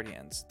Ancient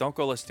Guardians. Don't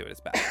go listen to it.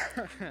 It's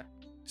bad.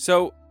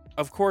 So,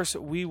 of course,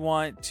 we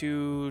want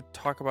to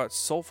talk about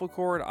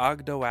Sulfur-Cord,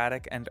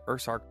 Ogdoadic, and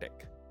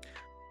Ursa-Arctic.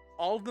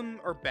 All of them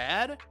are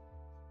bad,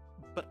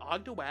 but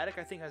Ogdoadic,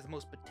 I think, has the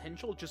most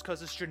potential just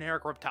because it's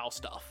generic reptile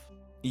stuff.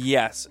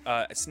 Yes.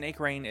 Snake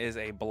Rain is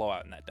a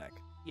blowout in that deck.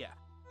 Yeah.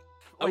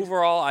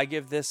 Overall, I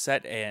give this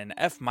set an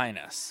F-.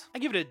 I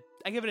give it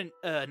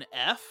an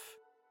F,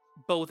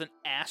 but with an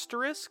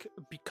asterisk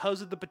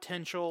because of the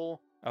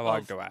potential of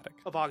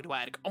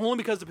Ogdoadic. Only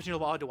because of the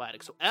potential of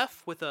Ogdoadic. So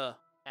F with a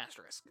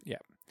asterisk. Yeah.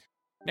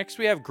 Next,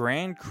 we have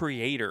Grand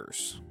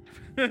Creators.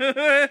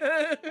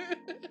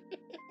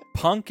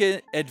 Punk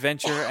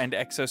Adventure and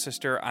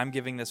Exosister. I'm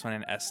giving this one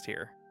an S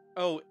tier.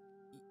 Oh,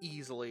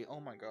 easily.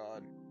 Oh my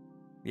god.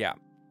 Yeah.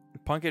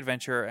 Punk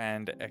Adventure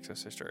and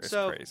Exosister is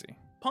crazy.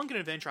 Punk and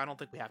Adventure, I don't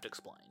think we have to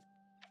explain.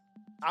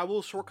 I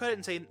will shortcut it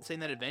and saying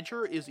that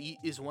Adventure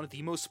is one of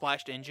the most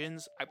splashed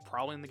engines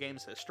probably in the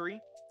game's history.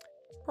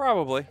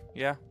 Probably,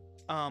 yeah.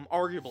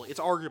 Arguably. It's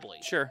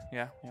arguably. Sure,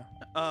 yeah.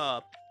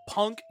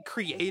 Punk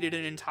created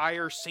an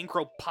entire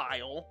synchro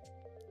pile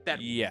that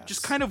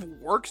just kind of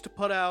works to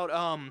put out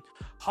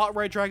Hot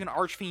Red Dragon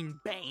Archfiend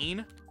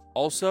Bane.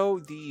 Also,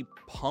 the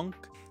Punk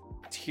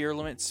tier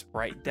limit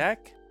sprite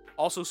deck.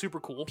 Also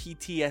super cool.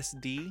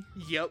 PTSD.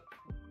 Yep.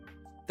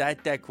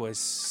 That deck was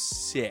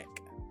sick.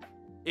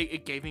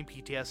 It gave me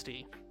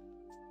PTSD.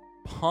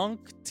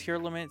 Punk tier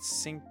limit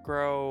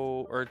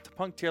synchro, or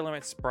Punk tier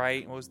limit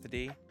sprite, what was the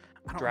D?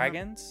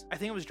 Dragons? Remember. I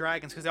think it was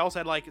dragons, because they also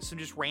had like some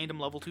just random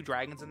level 2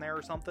 dragons in there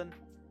or something.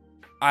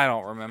 I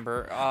don't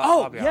remember.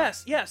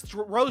 Yes,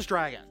 Rose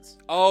Dragons.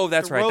 Oh,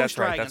 that's right.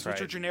 Dragons,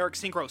 which are generic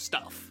synchro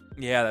stuff.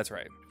 Yeah, that's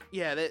right.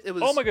 Yeah, it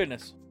was. Oh my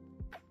goodness!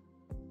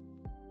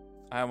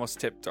 I almost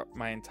tipped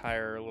my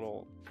entire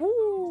little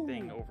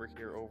thing over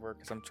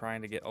because I'm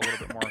trying to get a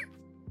little bit more.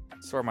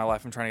 Story of my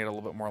life. I'm trying to get a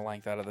little bit more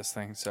length out of this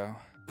thing. So.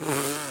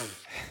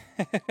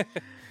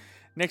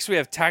 Next, we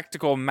have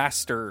Tactical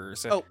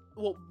Masters. Oh,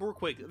 well, real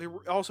quick. There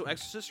were also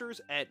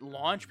Exorcisters at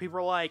launch. People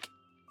were like,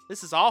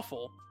 "This is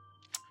awful."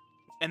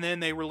 And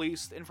then they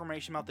released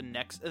information about the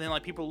next, and then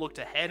like people looked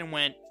ahead and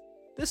went,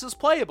 "This is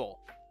playable."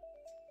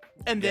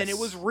 And then it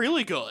was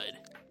really good.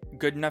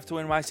 Good enough to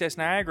win YCS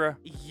Niagara.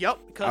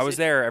 Yep. I was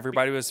there.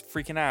 Everybody was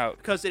freaking out.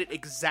 Because it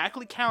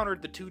exactly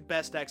countered the 2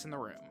 best decks in the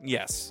room.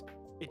 Yes.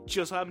 It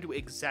just happened to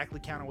exactly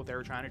counter what they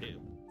were trying to do.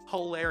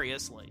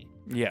 Hilariously.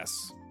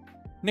 Yes.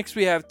 Next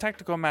we have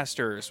Tactical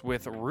Masters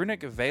with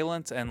Runic,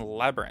 Valence, and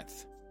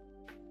Labyrinth.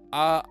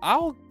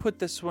 I'll put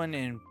this one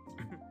in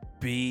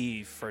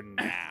B for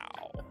now.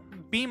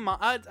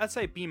 I'd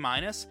say B-.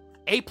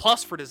 A+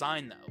 for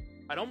design, though.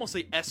 I'd almost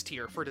say S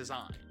tier for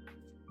design.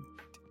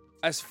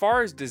 As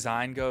far as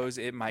design goes,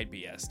 it might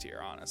be S tier,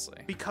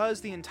 honestly.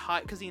 Because the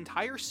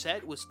entire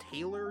set was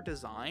tailor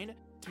designed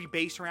to be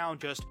based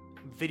around just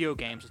video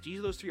games, with each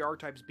of those 3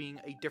 archetypes being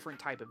a different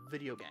type of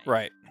video game.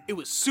 Right. It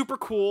was super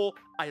cool.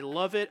 I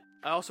love it.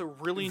 I also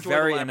really enjoy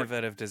very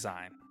innovative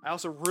design. I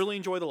also really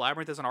enjoy the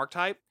Labyrinth as an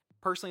archetype,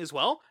 personally as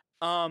well.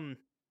 Not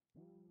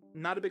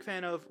a big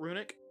fan of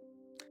Runic.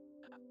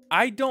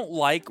 I don't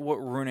like what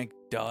Runic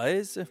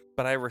does,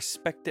 but I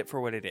respect it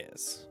for what it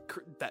is.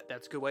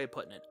 That's a good way of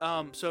putting it.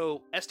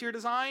 So S tier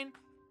design,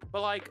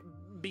 but like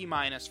B-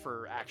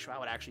 for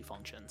how it actually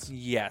functions.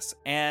 Yes,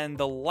 and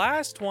the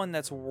last one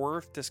that's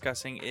worth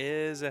discussing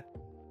is,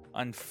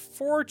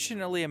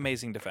 unfortunately,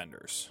 Amazing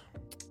Defenders.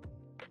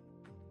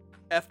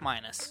 F-.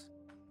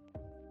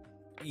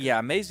 Yeah,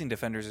 Amazing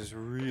Defenders is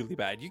really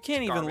bad. You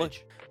can't even look.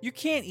 You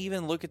can't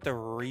even look at the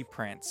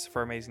reprints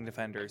for Amazing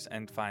Defenders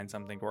and find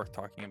something worth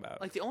talking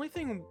about. Like, the only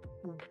thing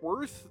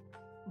worth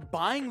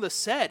buying the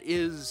set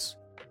is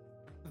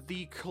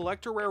the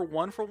collector rare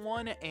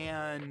 1-for-1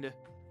 and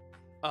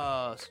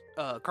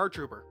Card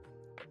Trooper.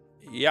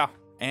 Yeah,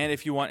 and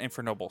if you want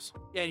Infernobles.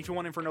 Yeah, and if you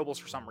want Infernobles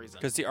for some reason.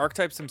 Because the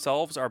archetypes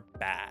themselves are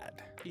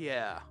bad.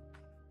 Yeah.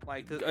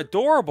 Like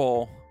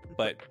adorable,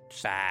 but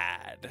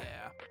bad.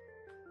 Yeah.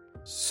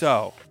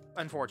 So,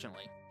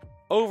 unfortunately.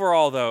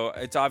 Overall, though,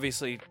 it's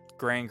obviously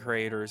Grand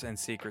Creators and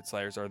Secret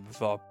Slayers are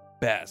the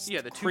best. Yeah,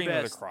 the 2 cream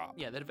best of the crop.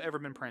 Yeah, that have ever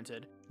been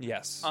printed.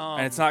 Yes,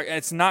 and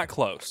it's not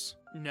close.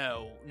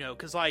 No,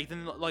 because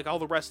then all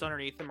the rest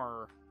underneath them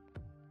are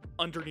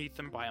underneath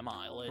them by a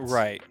mile. It's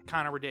right.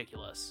 Kind of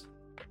ridiculous.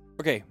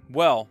 Okay,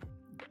 well,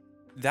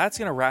 that's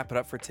going to wrap it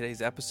up for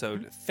today's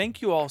episode.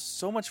 Thank you all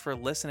so much for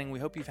listening. We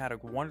hope you've had a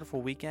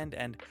wonderful weekend,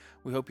 and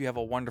we hope you have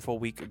a wonderful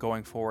week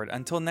going forward.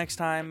 Until next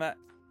time,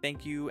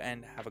 thank you,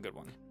 and have a good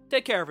one.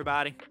 Take care,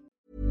 everybody.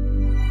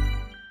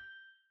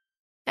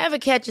 Ever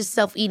catch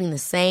yourself eating the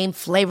same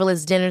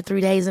flavorless dinner 3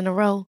 days in a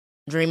row?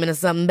 Dreaming of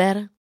something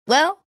better?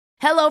 Well,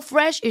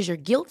 HelloFresh is your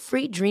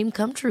guilt-free dream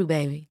come true,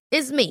 baby.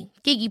 It's me,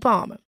 Keke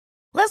Palmer.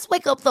 Let's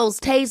wake up those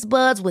taste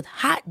buds with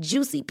hot,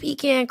 juicy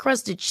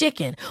pecan-crusted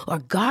chicken or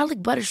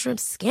garlic butter shrimp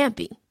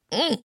scampi.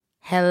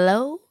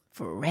 Hello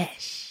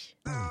Fresh.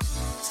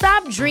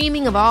 Stop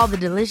dreaming of all the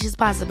delicious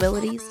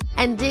possibilities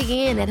and dig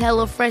in at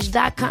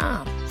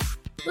HelloFresh.com.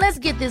 Let's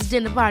get this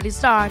dinner party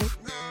started.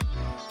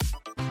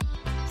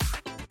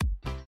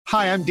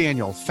 Hi, I'm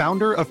Daniel,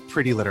 founder of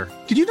Pretty Litter.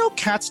 Did you know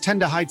cats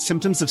tend to hide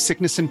symptoms of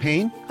sickness and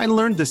pain? I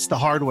learned this the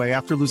hard way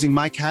after losing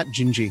my cat,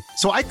 Gingy.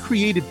 So I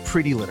created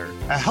Pretty Litter,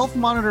 a health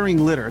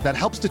monitoring litter that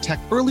helps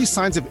detect early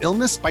signs of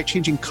illness by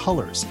changing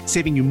colors,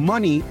 saving you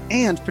money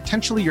and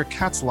potentially your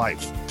cat's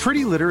life.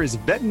 Pretty Litter is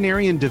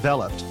veterinarian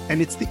developed, and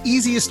it's the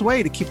easiest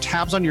way to keep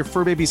tabs on your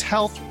fur baby's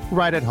health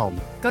right at home.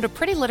 Go to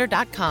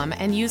prettylitter.com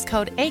and use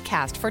code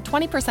ACAST for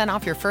 20%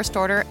 off your first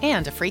order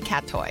and a free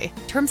cat toy.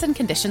 Terms and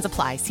conditions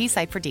apply. See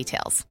site for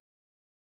details.